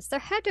play this? There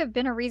had to have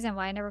been a reason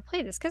why I never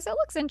played this, because it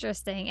looks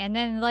interesting. And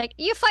then,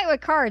 you fight with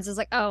cards. It's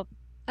oh,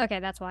 okay,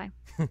 that's why.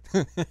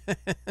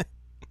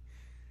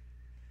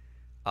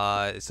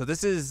 So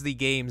this is the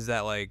games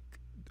that,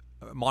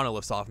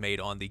 Monolith Soft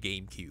made on the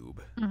GameCube,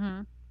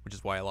 which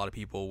is why a lot of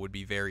people would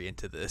be very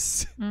into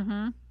this.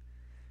 Mm-hmm.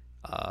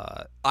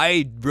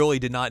 I really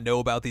did not know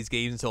about these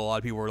games until a lot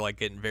of people were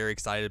getting very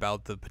excited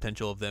about the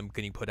potential of them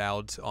getting put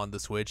out on the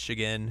Switch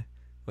again.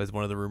 Was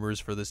one of the rumors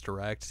for this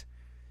direct,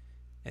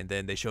 and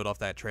then they showed off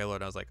that trailer,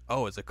 and I was like,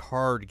 "Oh, it's a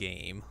card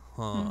game,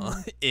 huh?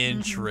 Mm-hmm.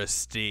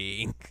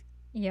 Interesting."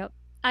 Yep,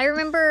 I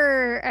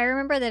remember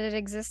that it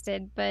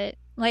existed, but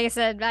like I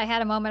said, I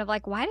had a moment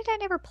of why did I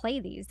never play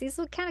these? These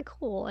look kind of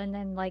cool, and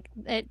then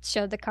it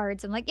showed the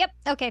cards. I'm yep,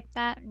 okay,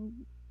 that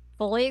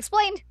fully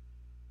explained.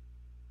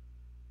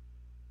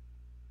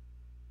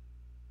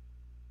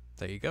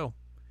 There you go.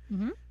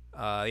 Mm-hmm.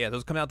 Yeah,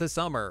 those come out this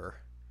summer.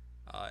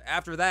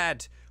 After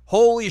that,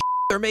 holy shit,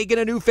 they're making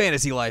a new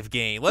Fantasy Life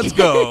game. Let's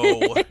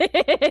go.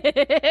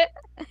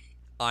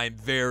 I'm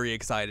very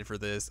excited for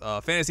this.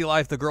 Fantasy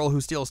Life, The Girl Who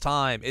Steals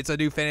Time. It's a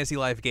new Fantasy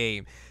Life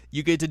game.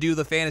 You get to do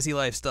the Fantasy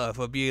Life stuff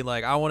of being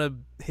I want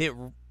to hit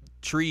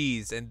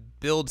trees and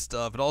build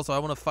stuff. And also I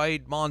want to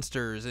fight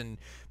monsters and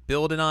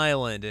build an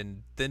island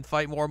and then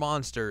fight more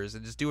monsters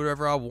and just do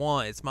whatever I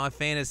want. It's my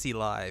Fantasy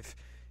Life.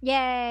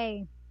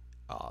 Yay.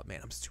 Oh, man,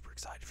 I'm super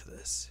excited for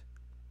this.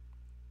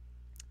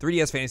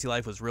 3DS Fantasy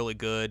Life was really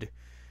good.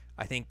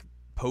 I think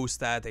post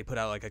that, they put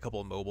out like a couple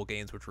of mobile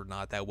games which were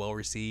not that well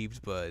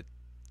received, but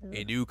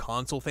a new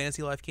console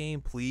Fantasy Life game,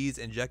 please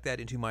inject that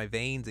into my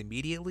veins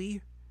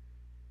immediately.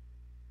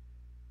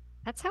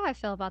 That's how I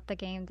feel about the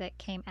game that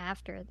came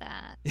after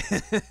that.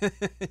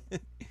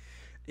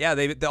 Yeah,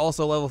 they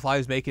also Level 5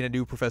 is making a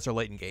new Professor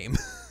Layton game.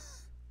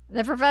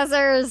 The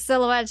Professor's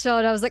silhouette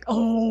showed. I was like,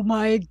 oh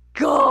my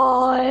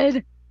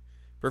god.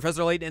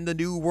 Professor Layton in the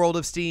new world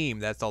of Steam.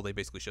 That's all they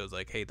basically show is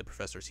like, hey, the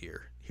professor's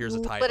here. Here's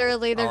a title.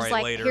 Literally, they're just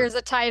like, later. Here's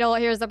a title,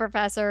 here's the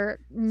professor.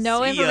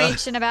 No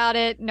information about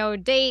it, no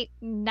date,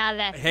 none of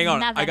that. Hang on,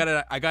 nothing.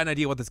 I got an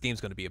idea what this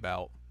game's going to be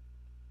about.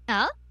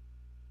 Huh?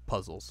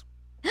 Puzzles.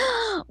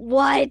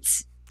 What?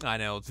 I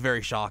know, it's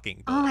very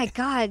shocking. Oh my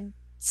god.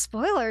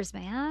 Spoilers,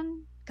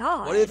 man.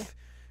 God.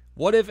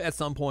 What if at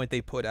some point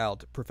they put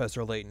out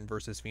Professor Layton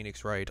versus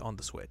Phoenix Wright on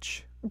the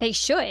Switch? They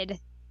should.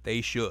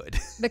 They should.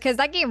 Because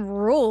that game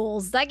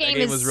rules. That game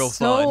was is real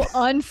so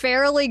fun.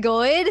 unfairly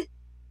good.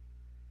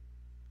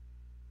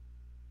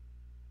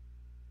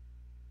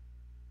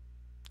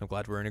 I'm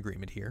glad we're in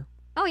agreement here.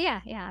 Oh,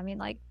 yeah. Yeah. I mean,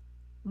 like,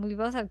 we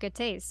both have good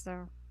taste, so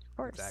of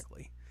course.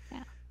 Exactly.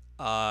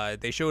 Yeah.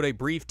 They showed a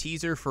brief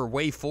teaser for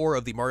Wave 4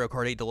 of the Mario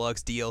Kart 8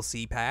 Deluxe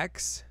DLC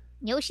packs.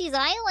 Yoshi's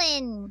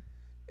Island.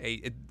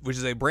 Which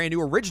is a brand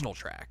new original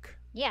track.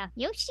 Yeah,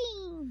 Yoshi.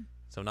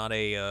 So not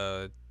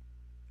a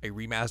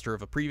remaster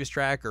of a previous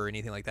track or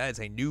anything like that. It's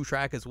a new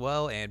track as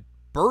well, and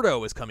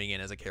Birdo is coming in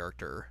as a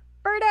character.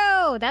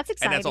 Birdo! That's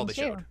exciting, and that's all they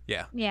too. showed.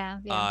 Yeah. Yeah.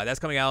 That's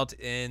coming out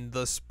in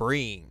the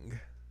spring.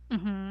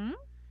 Mm-hmm.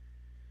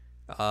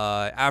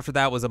 After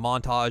that was a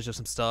montage of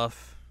some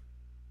stuff.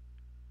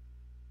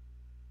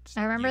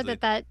 I remember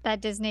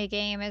that Disney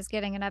game is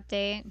getting an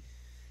update.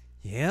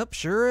 Yep,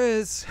 sure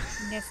is.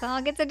 Guess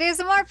I'll get to do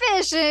some more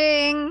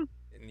fishing.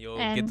 And you'll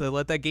get to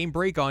let that game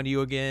break on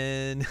you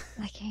again.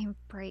 That game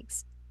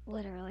breaks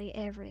literally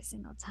every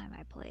single time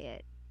I play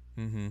it.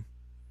 Mm-hmm.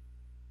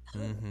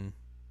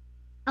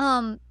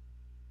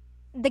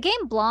 The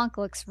game Blanc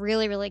looks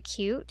really, really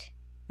cute.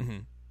 Mm-hmm.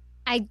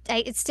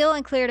 It's still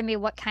unclear to me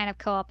what kind of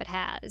co-op it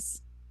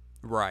has.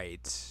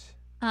 Right.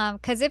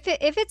 Because if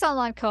it's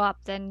online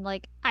co-op, then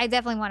like I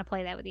definitely want to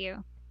play that with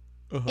you.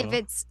 If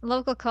it's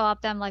local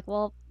co-op, then I'm like,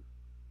 well,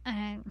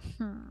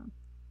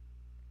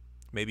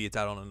 maybe it's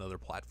out on another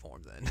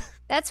platform then.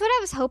 That's what I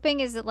was hoping,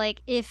 is that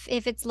like if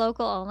it's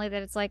local only,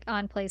 that it's like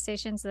on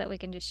PlayStation so that we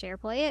can just share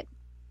play it.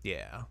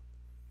 Yeah.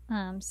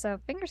 So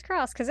fingers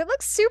crossed, because it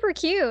looks super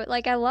cute.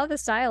 Like, I love the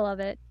style of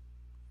it.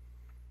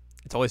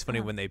 It's always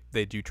funny when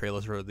they do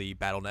trailers for the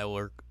Battle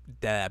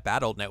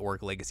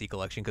Network Legacy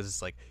Collection, because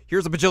it's like,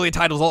 here's a bajillion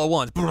titles all at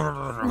once.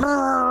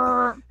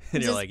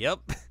 And you're like, yep.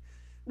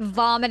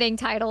 Vomiting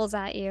titles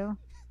at you.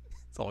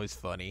 It's always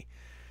funny.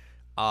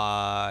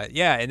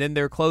 Yeah, and then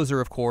their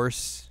closer, of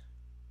course,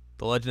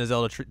 The Legend of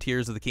Zelda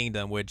Tears of the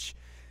Kingdom, which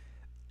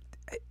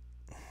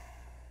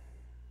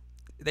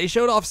they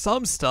showed off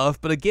some stuff,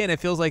 but again, it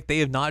feels like they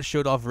have not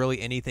showed off really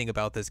anything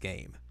about this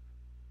game.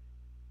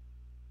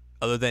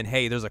 Other than,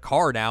 hey, there's a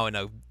car now and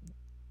a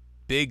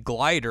big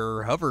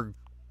glider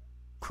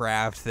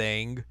hovercraft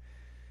thing,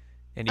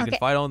 and you can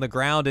fight on the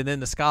ground and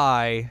in the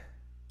sky.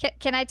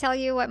 Can I tell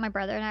you what my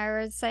brother and I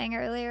were saying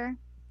earlier?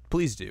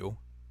 Please do.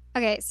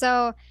 Okay,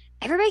 so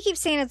everybody keeps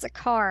saying it's a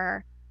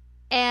car,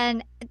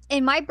 and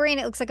in my brain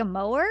it looks like a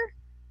mower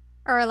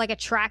or like a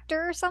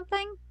tractor or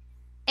something.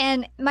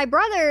 And my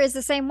brother is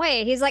the same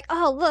way. He's like,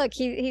 oh, look,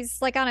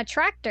 he's like on a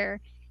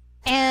tractor.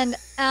 And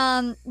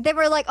they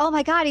were like, oh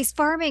my God, he's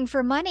farming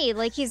for money.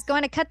 Like, he's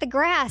going to cut the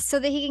grass so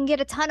that he can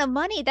get a ton of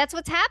money. That's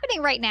what's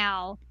happening right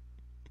now.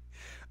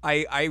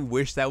 I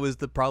wish that was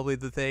probably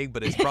the thing,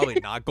 but it's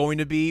probably not going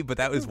to be. But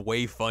that was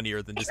way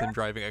funnier than just him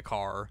driving a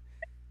car.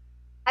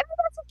 I mean,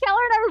 that's what Keller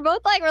and I were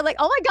both like. We're like,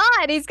 oh my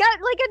God, he's got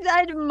like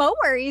a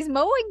mower. He's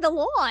mowing the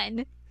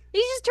lawn.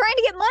 He's just trying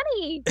to get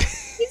money.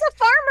 He's a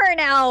farmer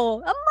now,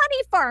 a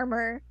money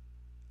farmer.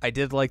 I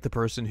did like the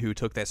person who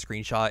took that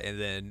screenshot and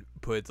then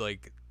put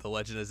like The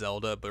Legend of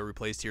Zelda, but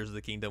replaced Tears of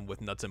the Kingdom with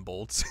nuts and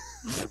bolts.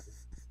 I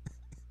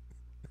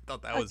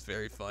thought that was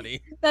very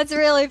funny. That's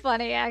really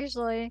funny,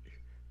 actually.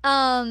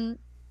 I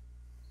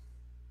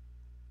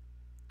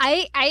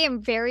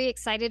am very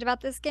excited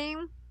about this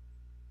game.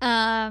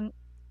 I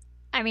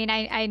mean,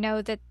 I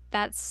know that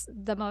that's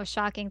the most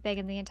shocking thing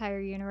in the entire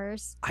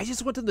universe. I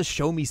just want them to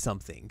show me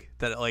something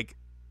that, like,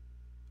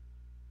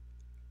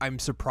 I'm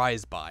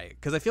surprised by.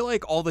 Because I feel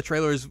like all the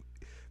trailers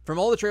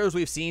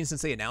we've seen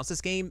since they announced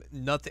this game,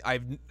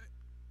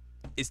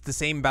 it's the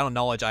same amount of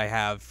knowledge I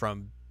have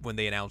from when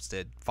they announced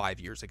it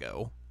 5 years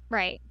ago.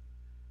 Right.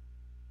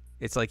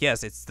 It's like,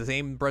 yes, it's the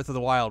same Breath of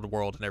the Wild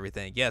world and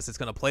everything. Yes, it's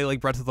going to play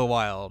like Breath of the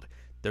Wild.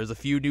 There's a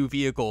few new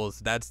vehicles.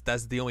 That's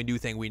the only new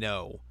thing we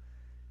know.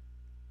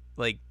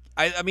 Like,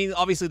 I mean,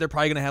 obviously they're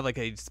probably going to have like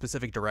a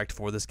specific direct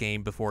for this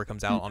game before it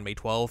comes out on May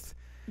 12th.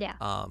 Yeah.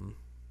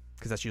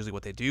 Because that's usually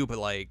what they do. But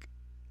like,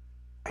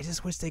 I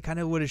just wish they kind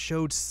of would have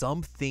showed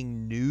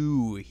something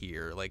new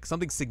here, like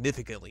something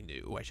significantly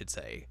new, I should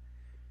say.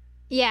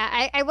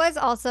 Yeah, I was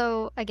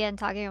also, again,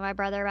 talking to my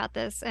brother about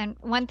this. And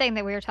one thing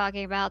that we were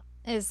talking about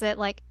is that,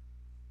 like,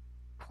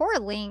 poor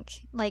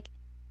Link, like,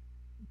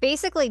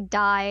 basically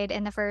died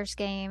in the first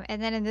game,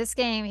 and then in this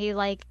game he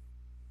like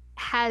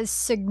has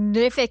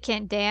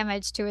significant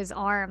damage to his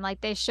arm.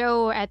 Like they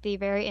show at the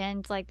very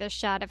end, like the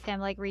shot of him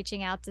like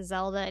reaching out to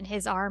Zelda, and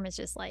his arm is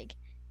just like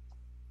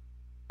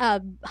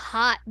a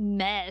hot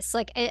mess.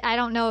 Like I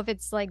don't know if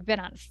it's like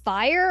been on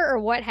fire or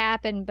what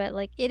happened, but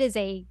like it is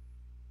a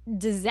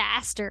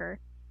disaster.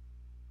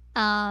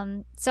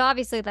 So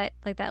obviously that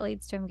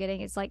leads to him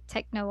getting his like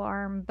techno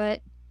arm,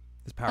 but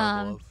His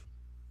power glove.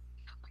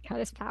 oh my god,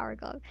 his power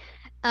glove.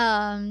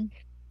 Um,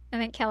 I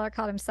think Keller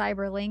called him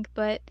Cyber Link,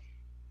 but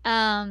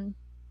um,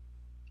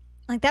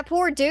 like that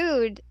poor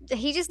dude,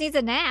 he just needs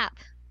a nap.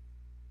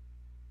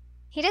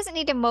 He doesn't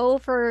need to mow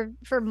for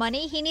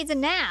money. He needs a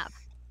nap.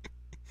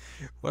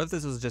 What if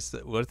this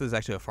is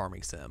actually a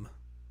farming sim?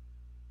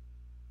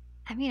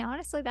 I mean,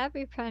 honestly, that'd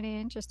be pretty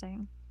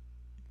interesting.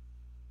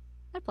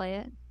 I'd play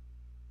it.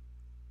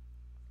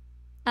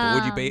 But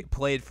would you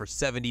play it for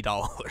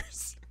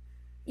 $70?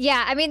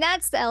 Yeah, I mean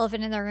that's the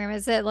elephant in the room.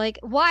 Is that like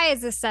why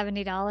is this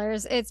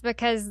 $70? It's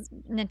because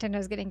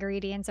Nintendo's getting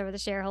greedy and so are the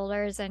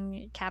shareholders,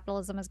 and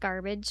capitalism is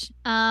garbage.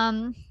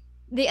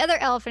 The other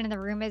elephant in the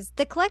room is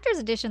the collector's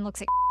edition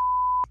looks like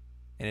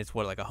And it's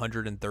what, like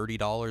 $130,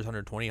 $120,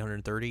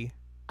 $130?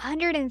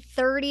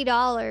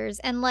 $130,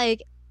 and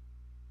like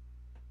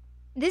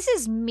this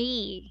is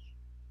me.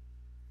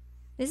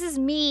 This is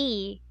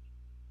me.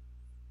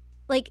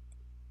 Like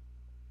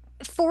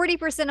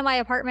 40% of my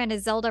apartment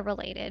is Zelda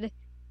related.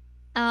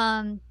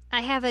 I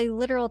have a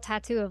literal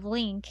tattoo of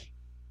Link,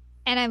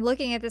 and I'm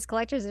looking at this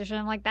collector's edition.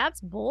 I'm like, that's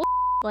bull.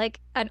 Like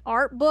an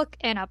art book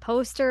and a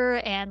poster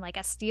and like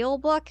a steel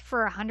book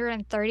for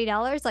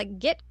 $130. Like,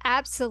 get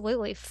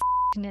absolutely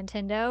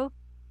Nintendo.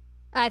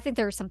 I think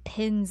there were some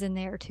pins in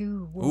there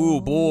too. Whoa.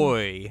 Ooh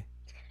boy.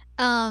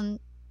 But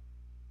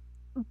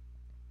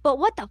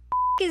what the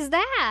is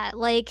that?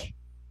 Like,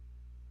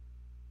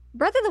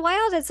 Breath of the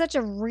Wild had such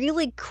a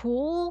really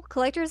cool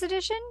collector's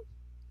edition.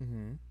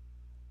 Mm-hmm.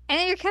 And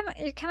then you're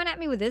coming at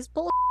me with this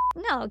bull.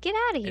 No, get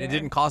out of here. And it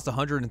didn't cost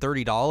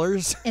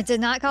 $130? It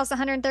did not cost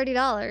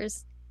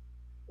 $130.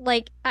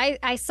 Like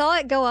I saw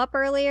it go up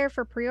earlier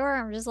for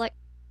pre-order. I'm just like,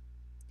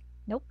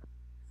 nope.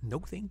 No,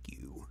 thank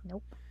you.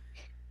 Nope.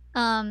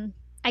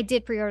 I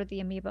did pre-order the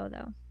amiibo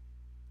though.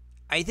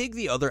 I think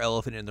the other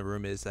elephant in the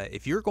room is that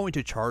if you're going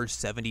to charge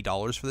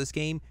 $70 for this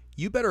game,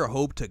 you better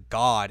hope to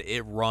God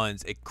it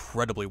runs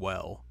incredibly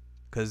well.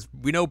 Because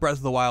we know Breath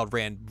of the Wild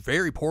ran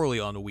very poorly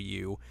on the Wii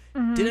U,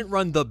 didn't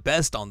run the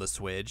best on the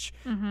Switch,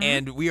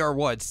 and we are,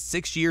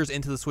 6 years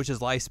into the Switch's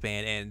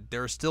lifespan, and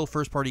there are still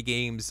first-party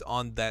games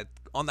on that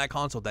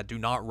console that do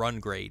not run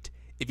great.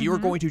 If you are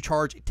going to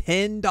charge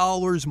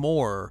 $10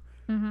 more,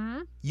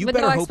 you with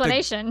better no hope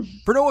explanation.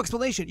 for no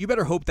explanation, you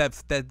better hope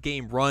that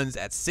game runs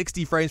at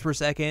 60 frames per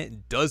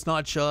second, does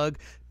not chug,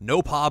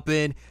 no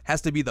pop-in,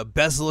 has to be the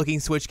best-looking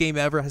Switch game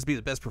ever, has to be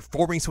the best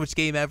performing Switch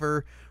game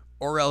ever,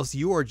 or else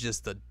you are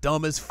just the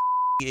dumbest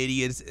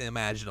idiots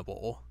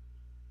imaginable.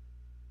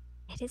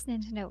 It is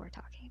Nintendo we're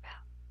talking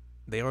about.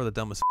 They are the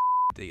dumbest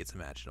idiots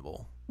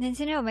imaginable.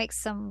 Nintendo makes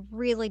some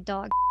really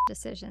dog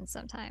decisions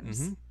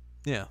sometimes.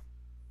 Yeah.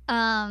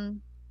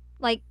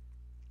 Like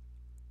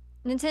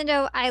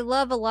Nintendo, I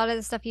love a lot of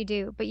the stuff you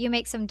do, but you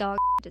make some dog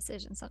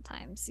decisions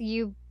sometimes.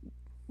 You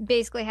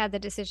basically had the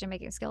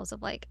decision-making skills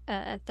of like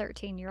a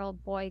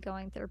 13-year-old boy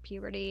going through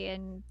puberty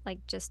and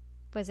like just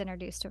was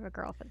introduced to a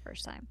girl for the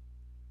first time.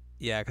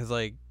 Yeah, because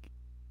like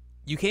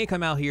you can't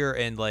come out here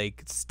and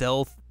like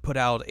stealth put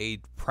out a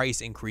price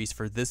increase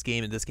for this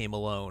game and this game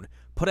alone.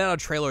 Put out a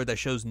trailer that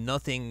shows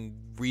nothing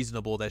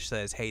reasonable that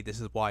says, hey, this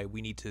is why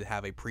we need to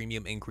have a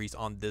premium increase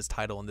on this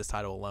title and this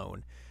title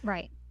alone.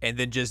 Right. And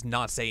then just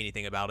not say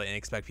anything about it and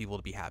expect people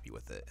to be happy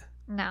with it.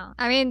 No.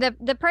 I mean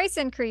the price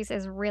increase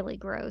is really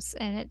gross,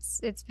 and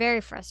it's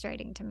very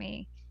frustrating to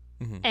me.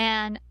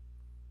 And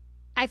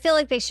I feel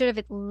like they should have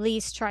at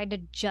least tried to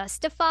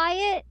justify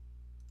it.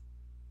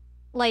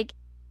 Like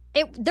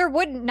there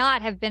would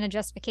not have been a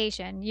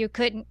justification. You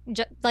couldn't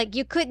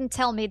you couldn't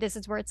tell me this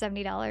is worth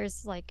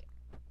 $70, like,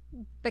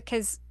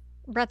 because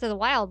Breath of the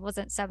Wild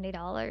wasn't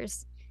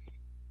 $70.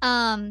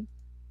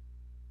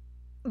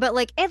 But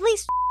like at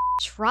least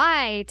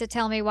try to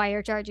tell me why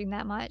you're charging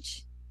that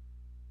much.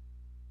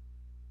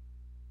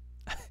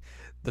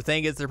 The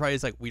thing is, they're probably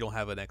just like, we don't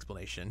have an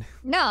explanation.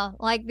 No,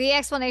 like the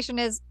explanation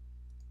is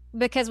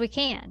because we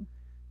can.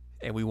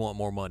 And we want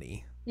more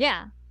money.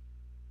 Yeah.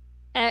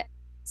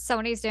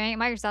 Sony's doing it,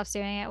 Microsoft's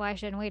doing it, why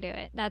shouldn't we do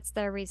it? That's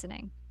their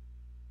reasoning.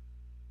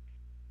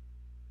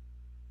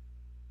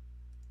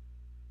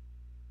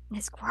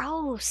 It's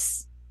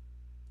gross.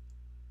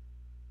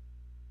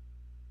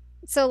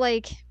 So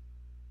like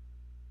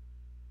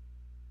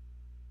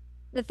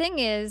the thing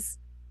is,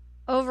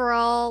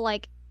 overall,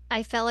 like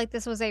I felt like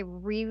this was a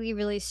really,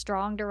 really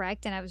strong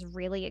direct, and I was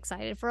really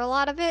excited for a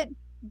lot of it.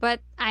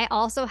 But I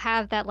also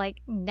have that like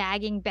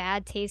nagging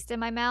bad taste in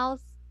my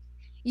mouth.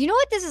 You know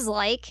what this is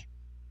like?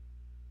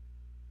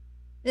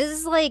 This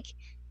is like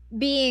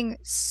being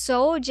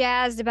so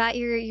jazzed about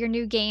your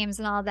new games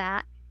and all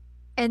that,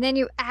 And then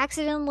you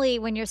accidentally,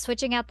 when you're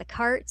switching out the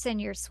carts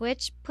and your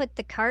Switch, put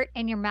the cart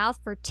in your mouth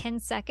for 10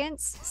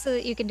 seconds so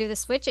that you can do the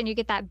switch and you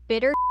get that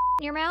bitter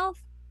in your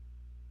mouth.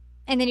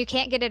 And then you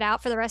can't get it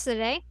out for the rest of the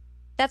day.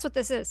 That's what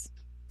this is.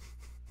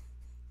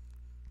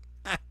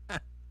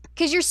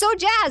 Because you're so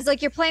jazzed.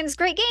 Like, you're playing this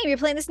great game. You're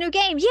playing this new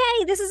game.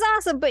 Yay, this is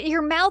awesome. But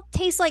your mouth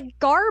tastes like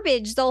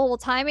garbage the whole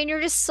time and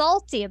you're just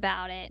salty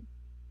about it.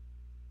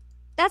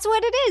 That's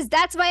what it is.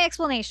 That's my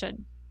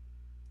explanation.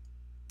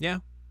 Yeah.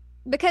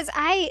 Because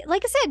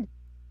like I said,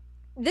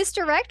 this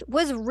direct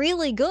was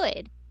really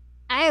good.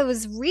 I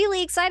was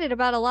really excited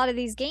about a lot of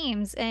these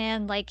games.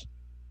 And like,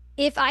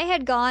 if I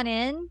had gone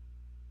in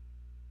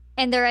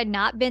and there had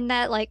not been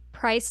that like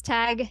price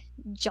tag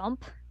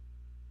jump,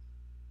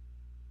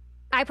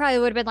 I probably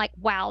would have been like,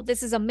 wow,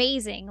 this is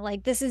amazing.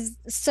 Like, this is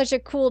such a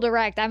cool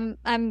direct. I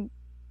mean,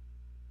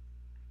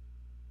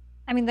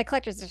 the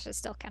collector's edition is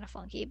still kind of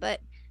funky, but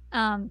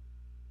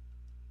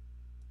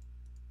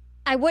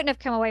I wouldn't have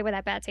come away with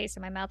that bad taste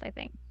in my mouth, I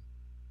think.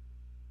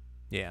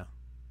 Yeah.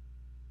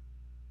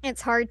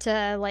 It's hard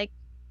to like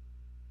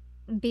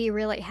be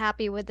really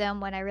happy with them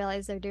when I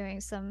realize they're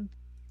doing some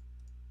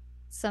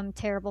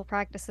terrible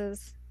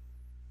practices.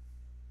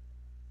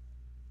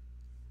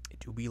 It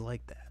do be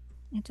like that.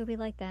 It will be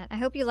like that. I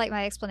hope you like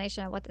my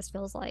explanation of what this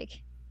feels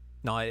like.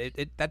 No,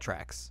 it that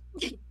tracks.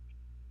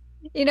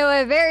 You know,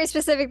 a very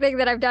specific thing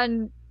that I've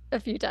done a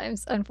few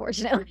times,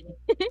 unfortunately.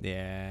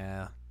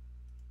 Yeah.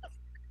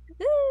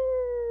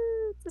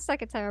 It's the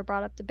second time I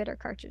brought up the bitter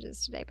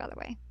cartridges today, by the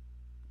way.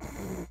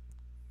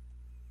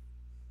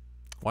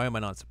 Why am I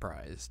not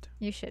surprised?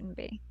 You shouldn't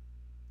be.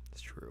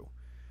 It's true.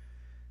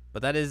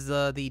 But that is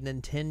the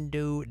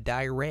Nintendo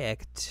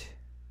Direct.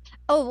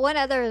 Oh, one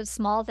other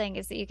small thing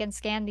is that you can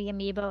scan the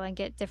amiibo and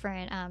get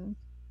different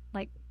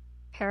like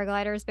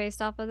paragliders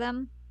based off of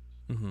them.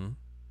 Mm-hmm.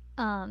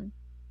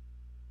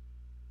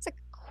 It's a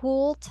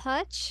cool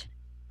touch.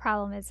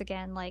 Problem is,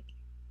 again, like,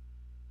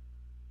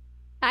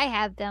 I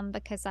have them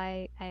because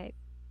I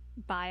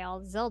buy all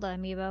the Zelda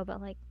amiibo,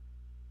 but like,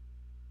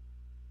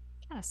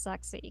 kind of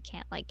sucks that you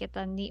can't like get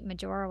the neat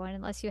Majora one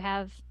unless you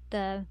have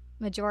the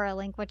Majora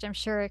Link, which I'm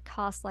sure it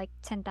costs like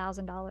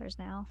 $10,000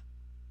 now.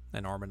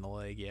 An arm and a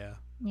leg, yeah.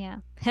 Yeah.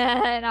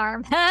 An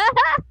arm.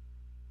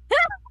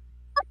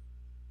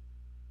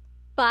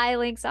 Buy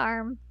Link's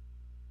arm.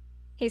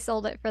 He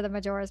sold it for the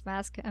Majora's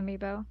Mask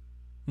amiibo.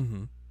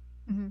 Mm-hmm.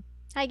 Mm-hmm.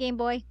 Hi, Game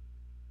Boy.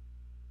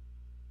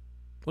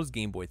 What does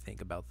Game Boy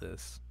think about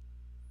this?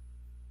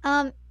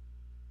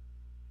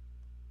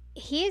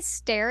 He is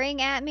staring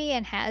at me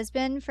and has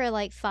been for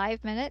like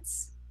 5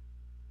 minutes,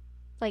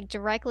 like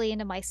directly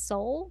into my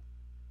soul.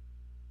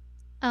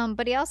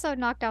 But he also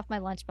knocked off my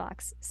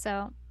lunchbox,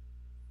 so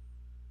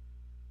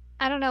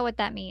I don't know what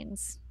that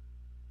means.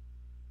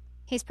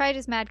 He's probably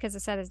just mad because I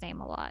said his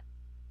name a lot.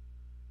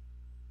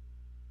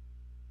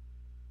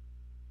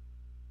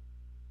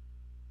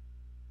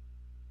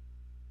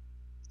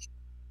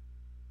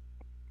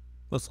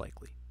 Most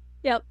likely.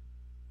 Yep.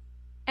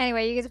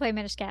 Anyway, you get to play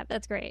Minish Cap.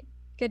 That's great.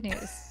 Good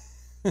news.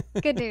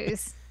 Good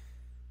news.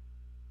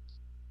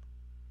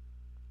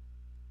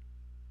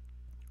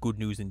 Good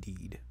news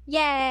indeed.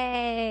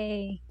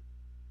 Yay!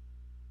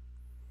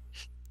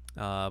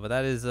 But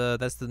that is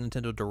that's the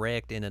Nintendo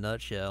Direct in a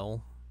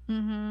nutshell.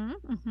 Mm-hmm.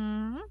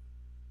 Mm-hmm.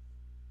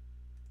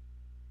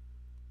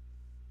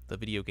 The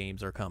video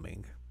games are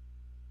coming.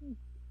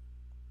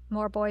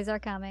 More boys are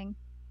coming.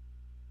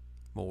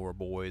 More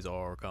boys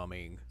are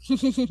coming.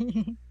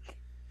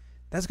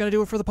 That's gonna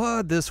do it for the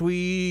pod this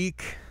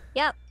week.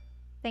 Yep.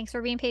 Thanks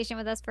for being patient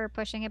with us for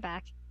pushing it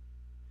back.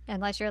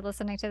 Unless you're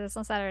listening to this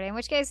on Saturday, in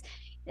which case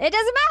it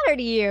doesn't matter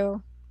to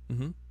you.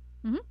 Mm-hmm.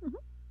 Mm-hmm.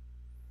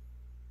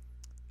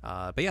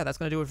 Mm-hmm. But yeah, that's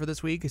going to do it for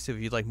this week. So if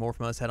you'd like more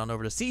from us, head on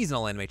over to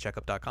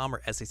seasonalanimecheckup.com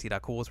or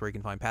sac.cool, where you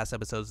can find past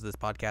episodes of this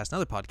podcast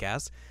and other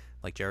podcasts,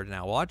 like Jared and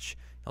Now Watch.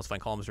 You also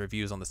find columns and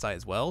reviews on the site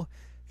as well.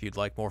 If you'd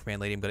like more from Ann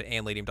Ladium, go to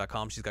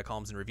annladium.com. She's got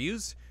columns and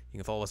reviews. You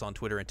can follow us on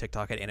Twitter and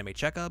TikTok at Anime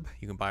Checkup.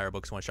 You can buy our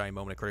books, One Shiny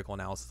Moment, a critical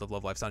analysis of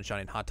Love, Life, Sunshine,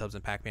 and Hot Tubs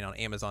and Pac-Man on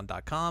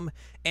Amazon.com.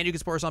 And you can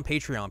support us on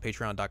Patreon,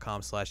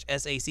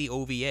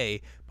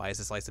 patreon.com/SACOVA. Buy us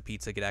a slice of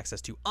pizza, get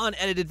access to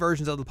unedited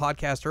versions of the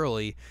podcast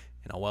early,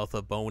 and a wealth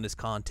of bonus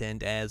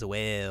content as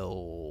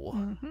well.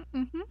 Mm-hmm.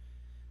 Mm-hmm.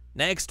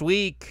 Next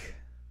week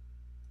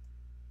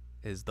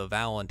is the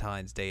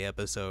Valentine's Day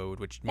episode,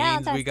 which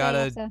means we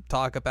gotta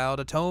talk about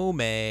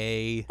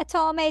Atome.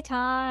 Atome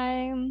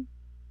time.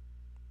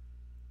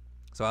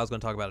 So I was gonna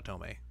talk about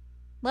Atome.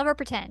 Love or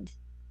pretend?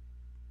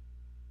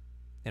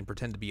 And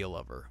pretend to be a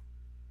lover.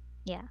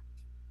 Yeah.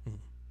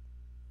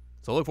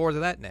 So look forward to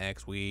that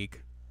next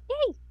week.